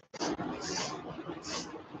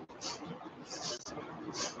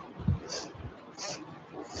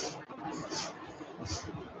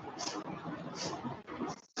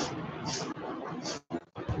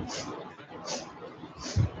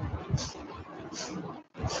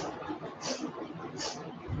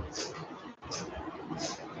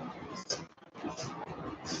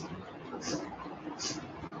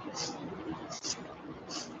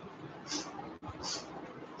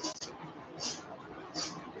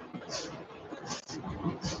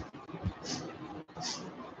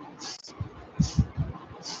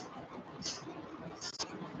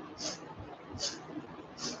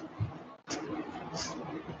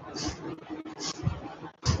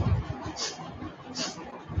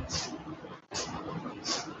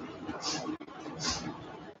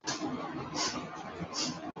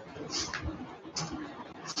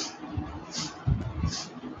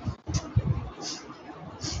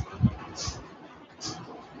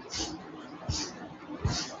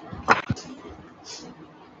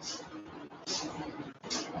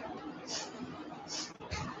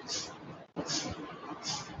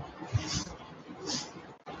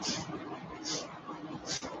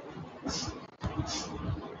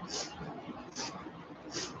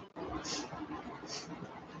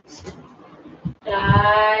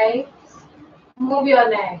 Right, move your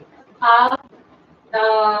neck up,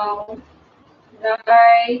 down,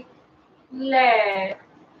 right, left,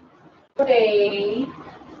 rotate,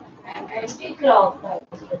 and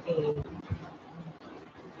anti-clockwise rotate.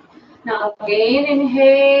 Now again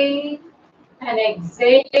inhale and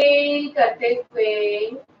exhale करते हुए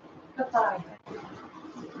कपाल,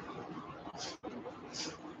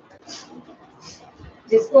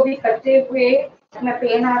 जिसको भी करते हुए में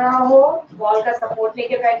पेन आ रहा हो बॉल का सपोर्ट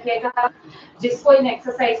लेके बैठिएगा। जिसको इन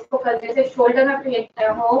एक्सरसाइज को करने से शोल्डर में पेन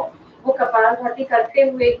आ हो वो कपालभाति करते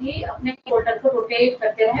हुए ही अपने शोल्डर को रोटेट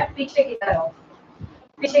करते रहे पीछे की तरफ,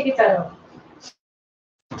 पीछे की तरफ,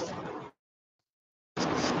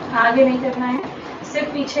 आगे नहीं करना है,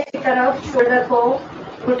 सिर्फ पीछे की तरफ शोल्डर को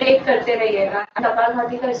रोटेट करते रहिएगा,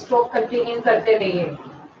 कपालभाति का स्ट्रोक कंटिन्यू करते रहिए।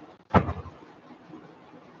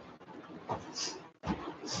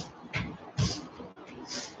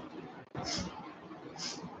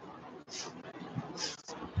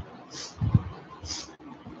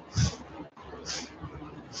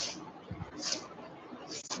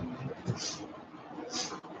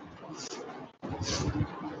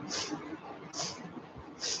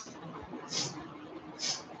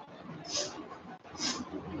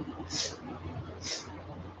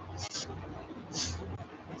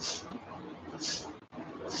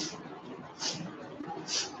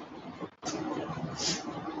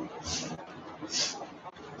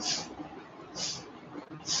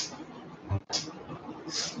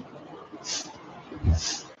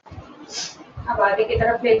 अब आगे की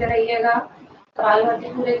तरफ लेते रहिएगा, कपालभाति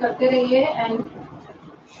पूरे करते रहिए एंड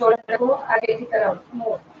शोल्डर को आगे की तरफ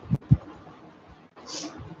move.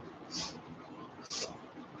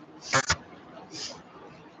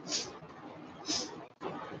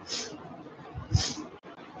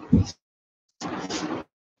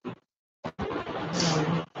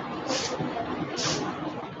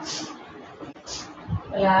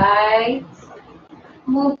 Right,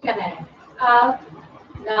 move your neck up,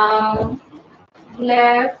 down,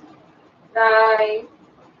 left, right,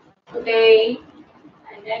 rotate,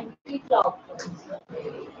 and then clockwise.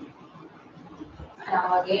 Rotate.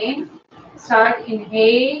 Now again, start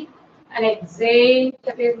inhale and exhale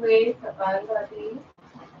करते हुए कपालभाति।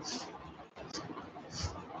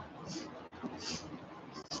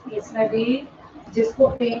 इसमें भी जिसको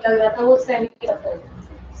पेन लग रहा था वो सेमी सर्कल,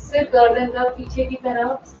 सिर्फ गर्दन का पीछे की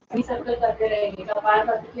तरफ सेमी सर्कल करते रहेंगे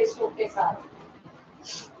कपालभाति के स्ट्रोक के साथ।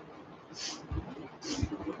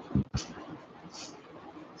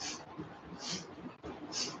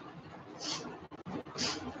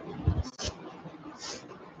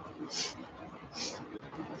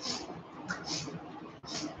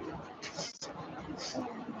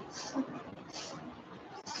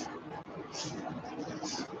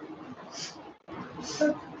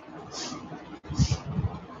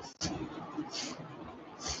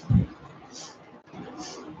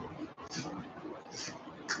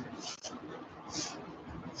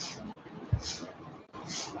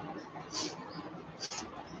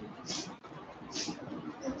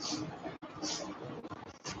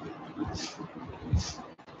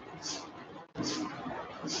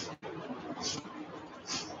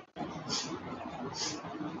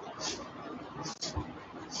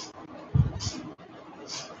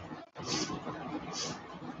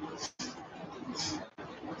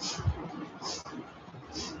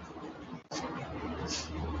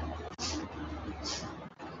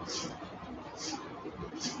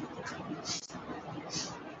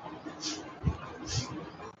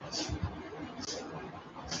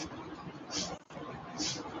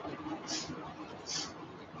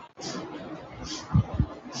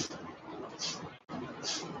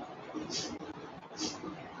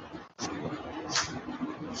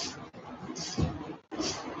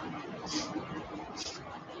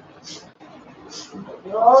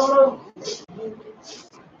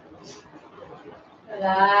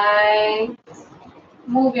 Right,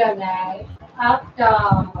 move your neck up,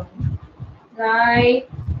 down, right,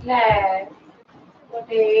 left,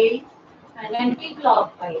 rotate, and then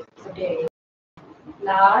clockwise. Rotate.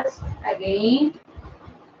 Last, again,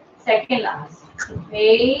 second last.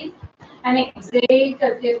 Inhale and exhale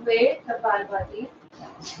करते हुए कपालभाति।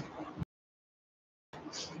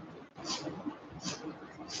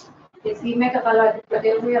 इसी में कपालभाति करते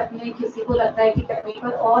हुए अपने किसी को लगता है कि करने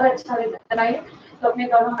पर और अच्छा रिजल्ट आए तो अपने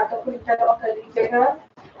दोनों हाथों को इंटरलॉक कर लीजिएगा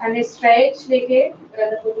एंड स्ट्रेच लेके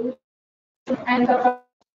एंड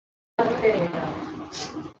कपालभाति रहेगा।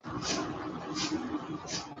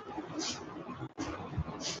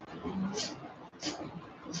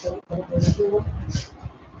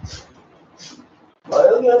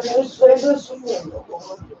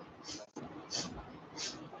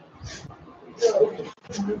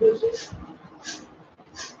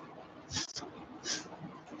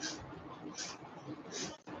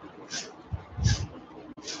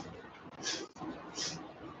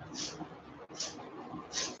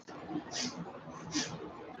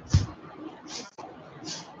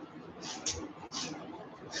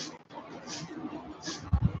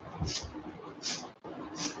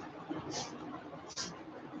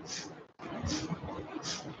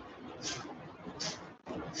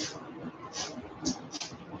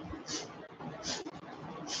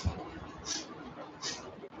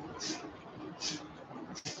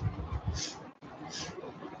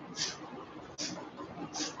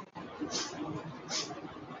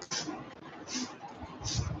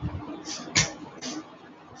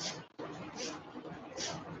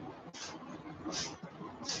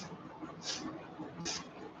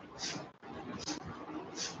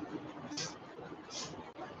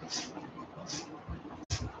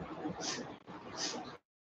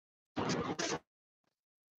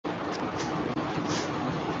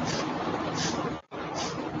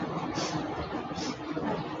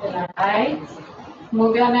 Right.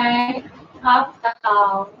 Move your neck up,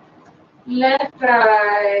 down, left,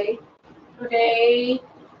 right, rotate,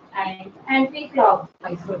 and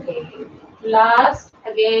anti-clockwise rotate. Last,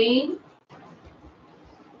 again,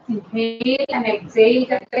 inhale and exhale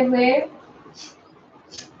करते हुए,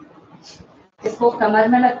 जिसको कमर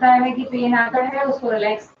में लगता है कि पेन आता है उसको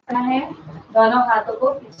रिलैक्स करना है, दोनों हाथों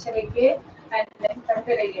को पीछे लेके एंड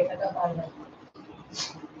करते रहिएगा लगातार।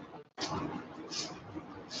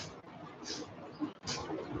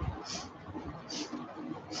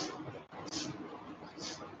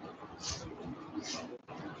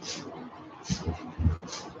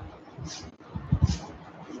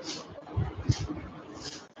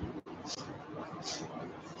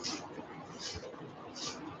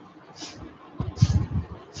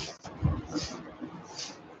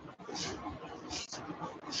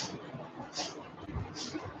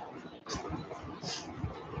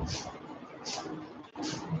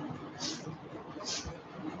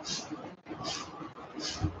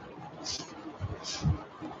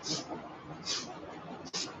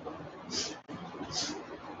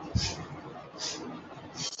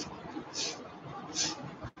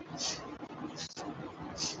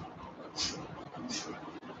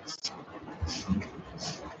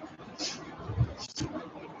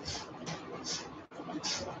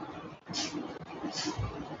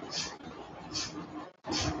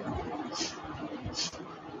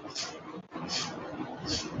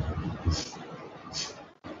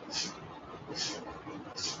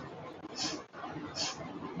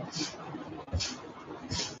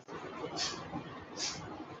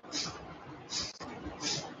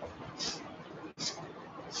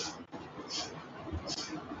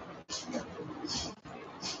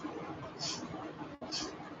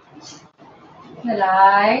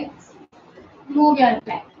 Relax. Move your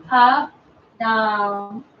neck up,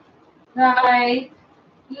 down, right,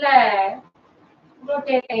 left,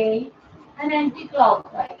 rotate, and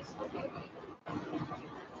anti-clockwise rotate.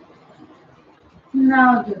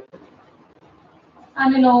 Now do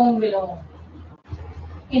Anulom Vilom.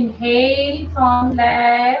 Inhale from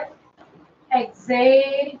left,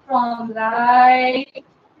 exhale from right,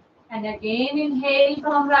 and again inhale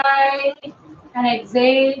from right, and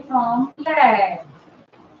exhale from left.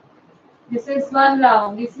 This is one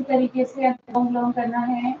round. इसी तरीके से अनुलोम विलोम करना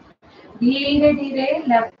है. धीरे धीरे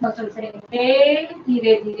left nostril से inhale,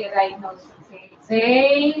 धीरे धीरे राइट नोस्ट्रल से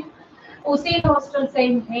एक्सहेल, उसी नोस्ट्रल से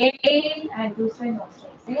इनहेल एंड दूसरे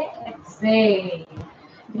नोस्ट्रल से एक्सहेल.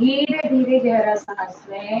 धीरे धीरे गहरा सांस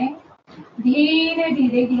लें, धीरे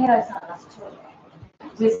धीरे गहरा सांस छोड़ें.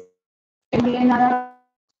 जिससे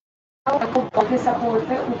आपको बॉडी सपोर्ट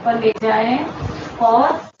पे ऊपर ले जाएं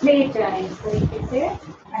और लेट जाएं इस तरीके से.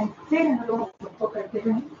 एंड फिर हम लोग को करते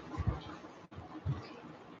रहें.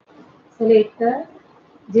 लेट कर,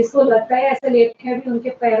 जिसको लगता है ऐसे लेट के भी उनके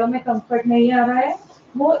पैरों में कंफर्ट नहीं आ रहा है,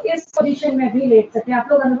 वो इस पोजीशन में भी लेट सकते हैं.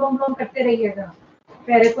 आप लोग अनुलोम विलोम करते रहिएगा.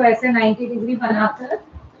 पैर को ऐसे 90 डिग्री बनाकर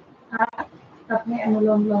आप अपने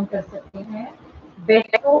अनुलोम विलोम कर सकते हैं.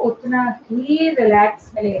 बैक को उतना ही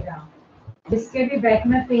रिलैक्स मिलेगा. जिसके भी बैक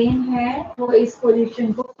में पेन है वो इस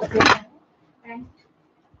पोजीशन को करते हैं एंड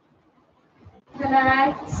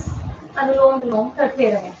रिलैक्स अनुलोम विलोम करते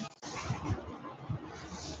रहें.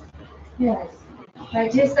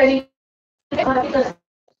 जिस तरीके से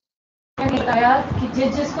बताया कि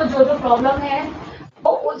जिसको जो जो प्रॉब्लम है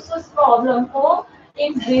वो उस प्रॉब्लम को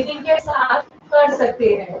इन ब्रीदिंग के साथ कर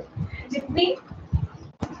सकते हैं. जितनी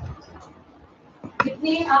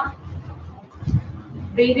आप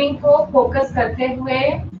ब्रीदिंग को फोकस करते हुए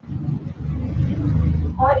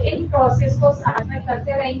और इन प्रोसेस को साथ में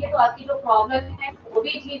करते रहेंगे तो आपकी जो प्रॉब्लम है वो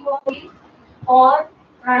भी ठीक होगी और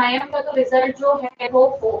प्राणायाम का तो रिजल्ट जो है वो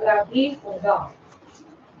होगा भी होगा.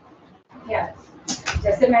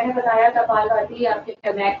 जैसे मैंने बताया कपालभाति,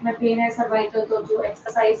 आपके बैक में पेन है सर्वाइकल, तो जो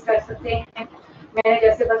एक्सरसाइज कर सकते हैं. मैंने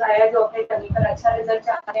जैसे बताया जो अपने कमी पर अच्छा रिजल्ट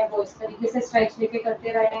चाहते हैं वो इस तरीके से स्ट्रेच लेके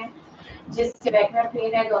करते रहे हैं. जिसके बैक में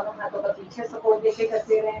पेन है दोनों हाथों का पीछे सपोर्ट देके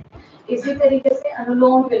करते रहे. इसी तरीके से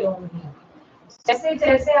अनुलोम विलोम भी जैसे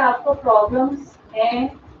जैसे आपको प्रॉब्लम्स हैं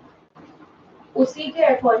उसी के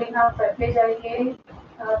अकॉर्डिंग आप करते जाइए.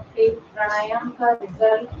 आपके प्राणायाम का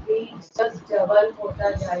रिजल्ट भी जस्ट डबल होता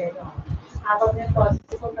जाएगा. आप अपने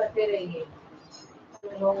प्रोसेस को करते रहिए.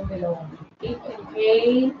 अनुलोम विलोम, deep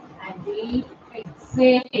inhale and deep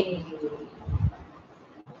exhale.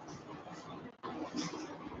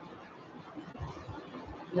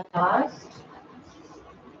 Last,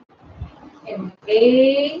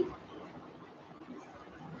 inhale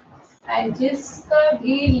and जिसका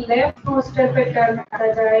भी लेफ्ट नोस्ट्रल पे टर्न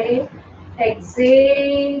आता जाए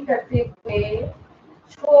एक्सहेल करते हुए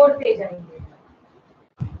छोड़ते जाएंगे.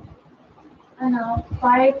 है ना,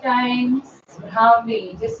 5 टाइम्स भ्रामरी।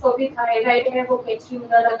 जिसको भी थायराइड है वो केचरी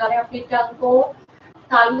उंगली लगा रहे हैं, अपनी टंग को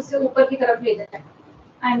तालू से ऊपर की तरफ ले जाए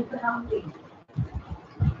एंड भ्रामरी।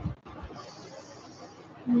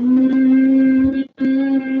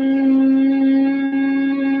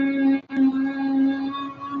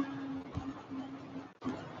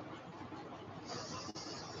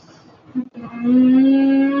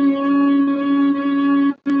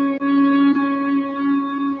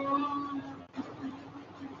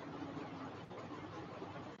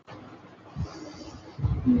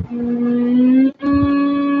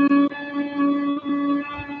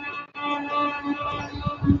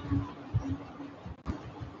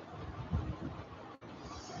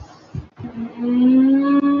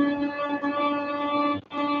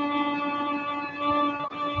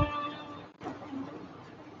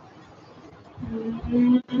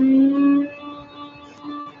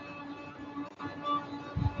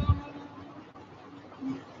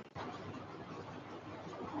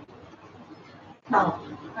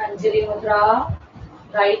 अंजलि मुद्रा,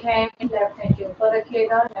 राइट हैंड लेफ्ट हैंड के ऊपर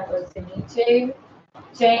रखिएगा, लेवल से नीचे।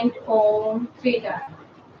 चेंट ओम 3 time.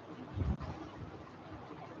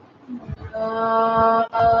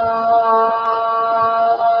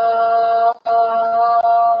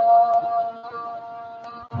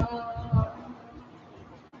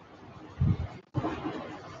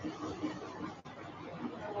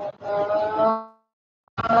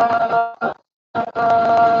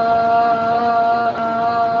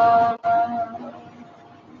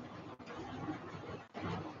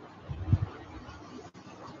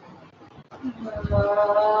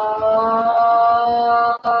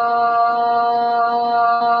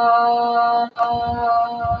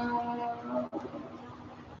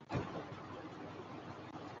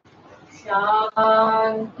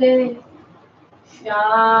 Shanti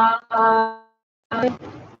Shanti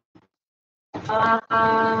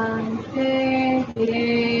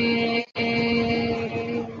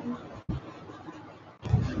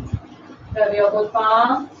Rub your good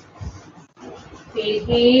palm. Feel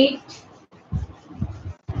heat.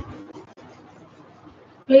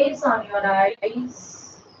 Place on your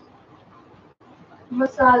eyes.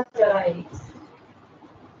 Massage your eyes.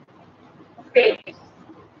 Face,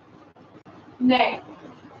 neck,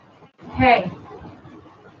 head,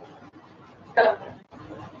 tongue,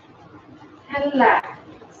 and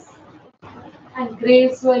relax. And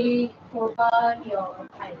gracefully open your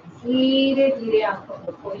eyes. धीरे धीरे आंखों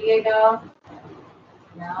को खोलिएगा.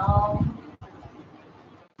 Now,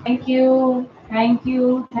 thank you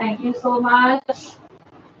so much.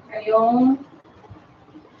 Hariom.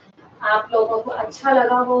 आप लोगों को अच्छा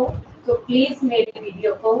लगा हो तो प्लीज मेरी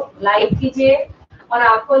वीडियो को लाइक कीजिए. और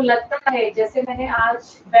आपको लगता है जैसे मैंने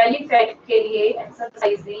आज बेली फैट के लिए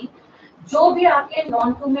एक्सरसाइज दी, जो भी आपके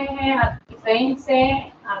नॉन टू में है, आपके फ्रेंड्स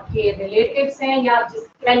हैं, आपके रिलेटिव्स हैं या आप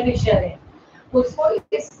जिसके वेल विशर हैं, उसको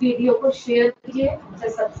इस वीडियो को शेयर कीजिए, उसे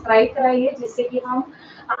सब्सक्राइब कराइए, जिससे कि हम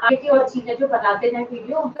आगे की और चीजें जो बनाते जाए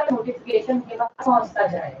वीडियो, उनका नोटिफिकेशन उनके पास पहुंचता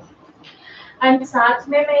जाए. एंड साथ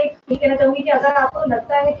में मैं एक ये कहना चाहूंगी कि अगर आपको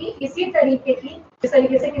लगता है कि इसी तरीके की जिस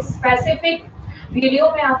तरीके से कि स्पेसिफिक वीडियो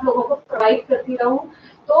मैं आप लोगों को प्रोवाइड करती रहूं,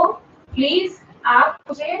 तो प्लीज आप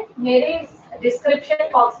मुझे मेरे डिस्क्रिप्शन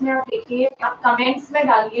बॉक्स में आप देखिए, आप कमेंट्स में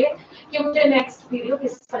डालिए कि मुझे नेक्स्ट वीडियो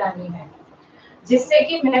किस बनानी है, जिससे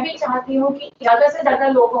कि मैं भी चाहती हूँ कि ज्यादा से ज्यादा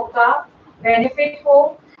लोगों का बेनिफिट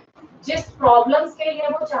हो. जिस प्रॉब्लम्स के लिए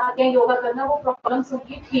वो चाहते हैं योगा करना, वो प्रॉब्लम्स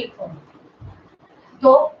उनकी ठीक हो.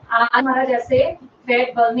 तो आज हमारा जैसे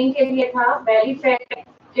फैट बर्निंग के लिए था, बेली फैट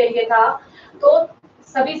के लिए था, तो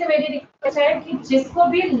सभी से मेरी रिक्वेस्ट है कि जिसको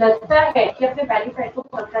भी लगता है कि अपने बेली फैट को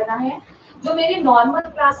कम करना है, जो मेरी नॉर्मल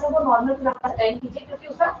क्लास है वो नॉर्मल क्लास अटेंड कीजिए, क्योंकि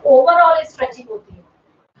उसका ओवरऑल स्ट्रेचिंग होती है.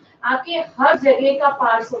 आपके हर जगह का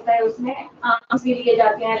पार्ट्स होता है उसमें. आर्म्स भी लिए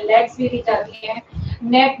जाते हैं, लेग्स भी ली जाती हैं,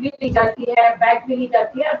 नेक भी ली जाती है, बैक भी ली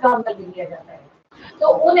जाती है, और डम्बल भी लिया जाता है. तो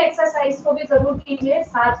उन एक्सरसाइज को भी जरूर कीजिए.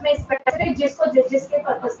 साथ में स्पेसिफिक जिसको जिसके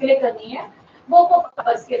पर्पस के लिए करनी है, वो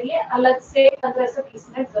पर्पस के लिए अलग से 15 से 20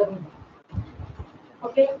 मिनट जरूर.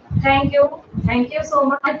 Okay, thank you so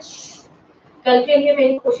much. कल के लिए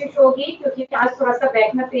मेरी कोशिश होगी, क्योंकि आज थोड़ा सा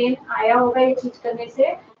बैक में पेन आया होगा ये चीज करने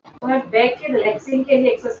से, तो मैं बैक के रिलैक्सिंग के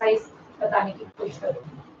लिए एक्सरसाइज बताने की कोशिश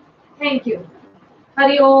करूंगी. Thank you.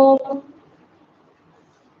 हरिओम.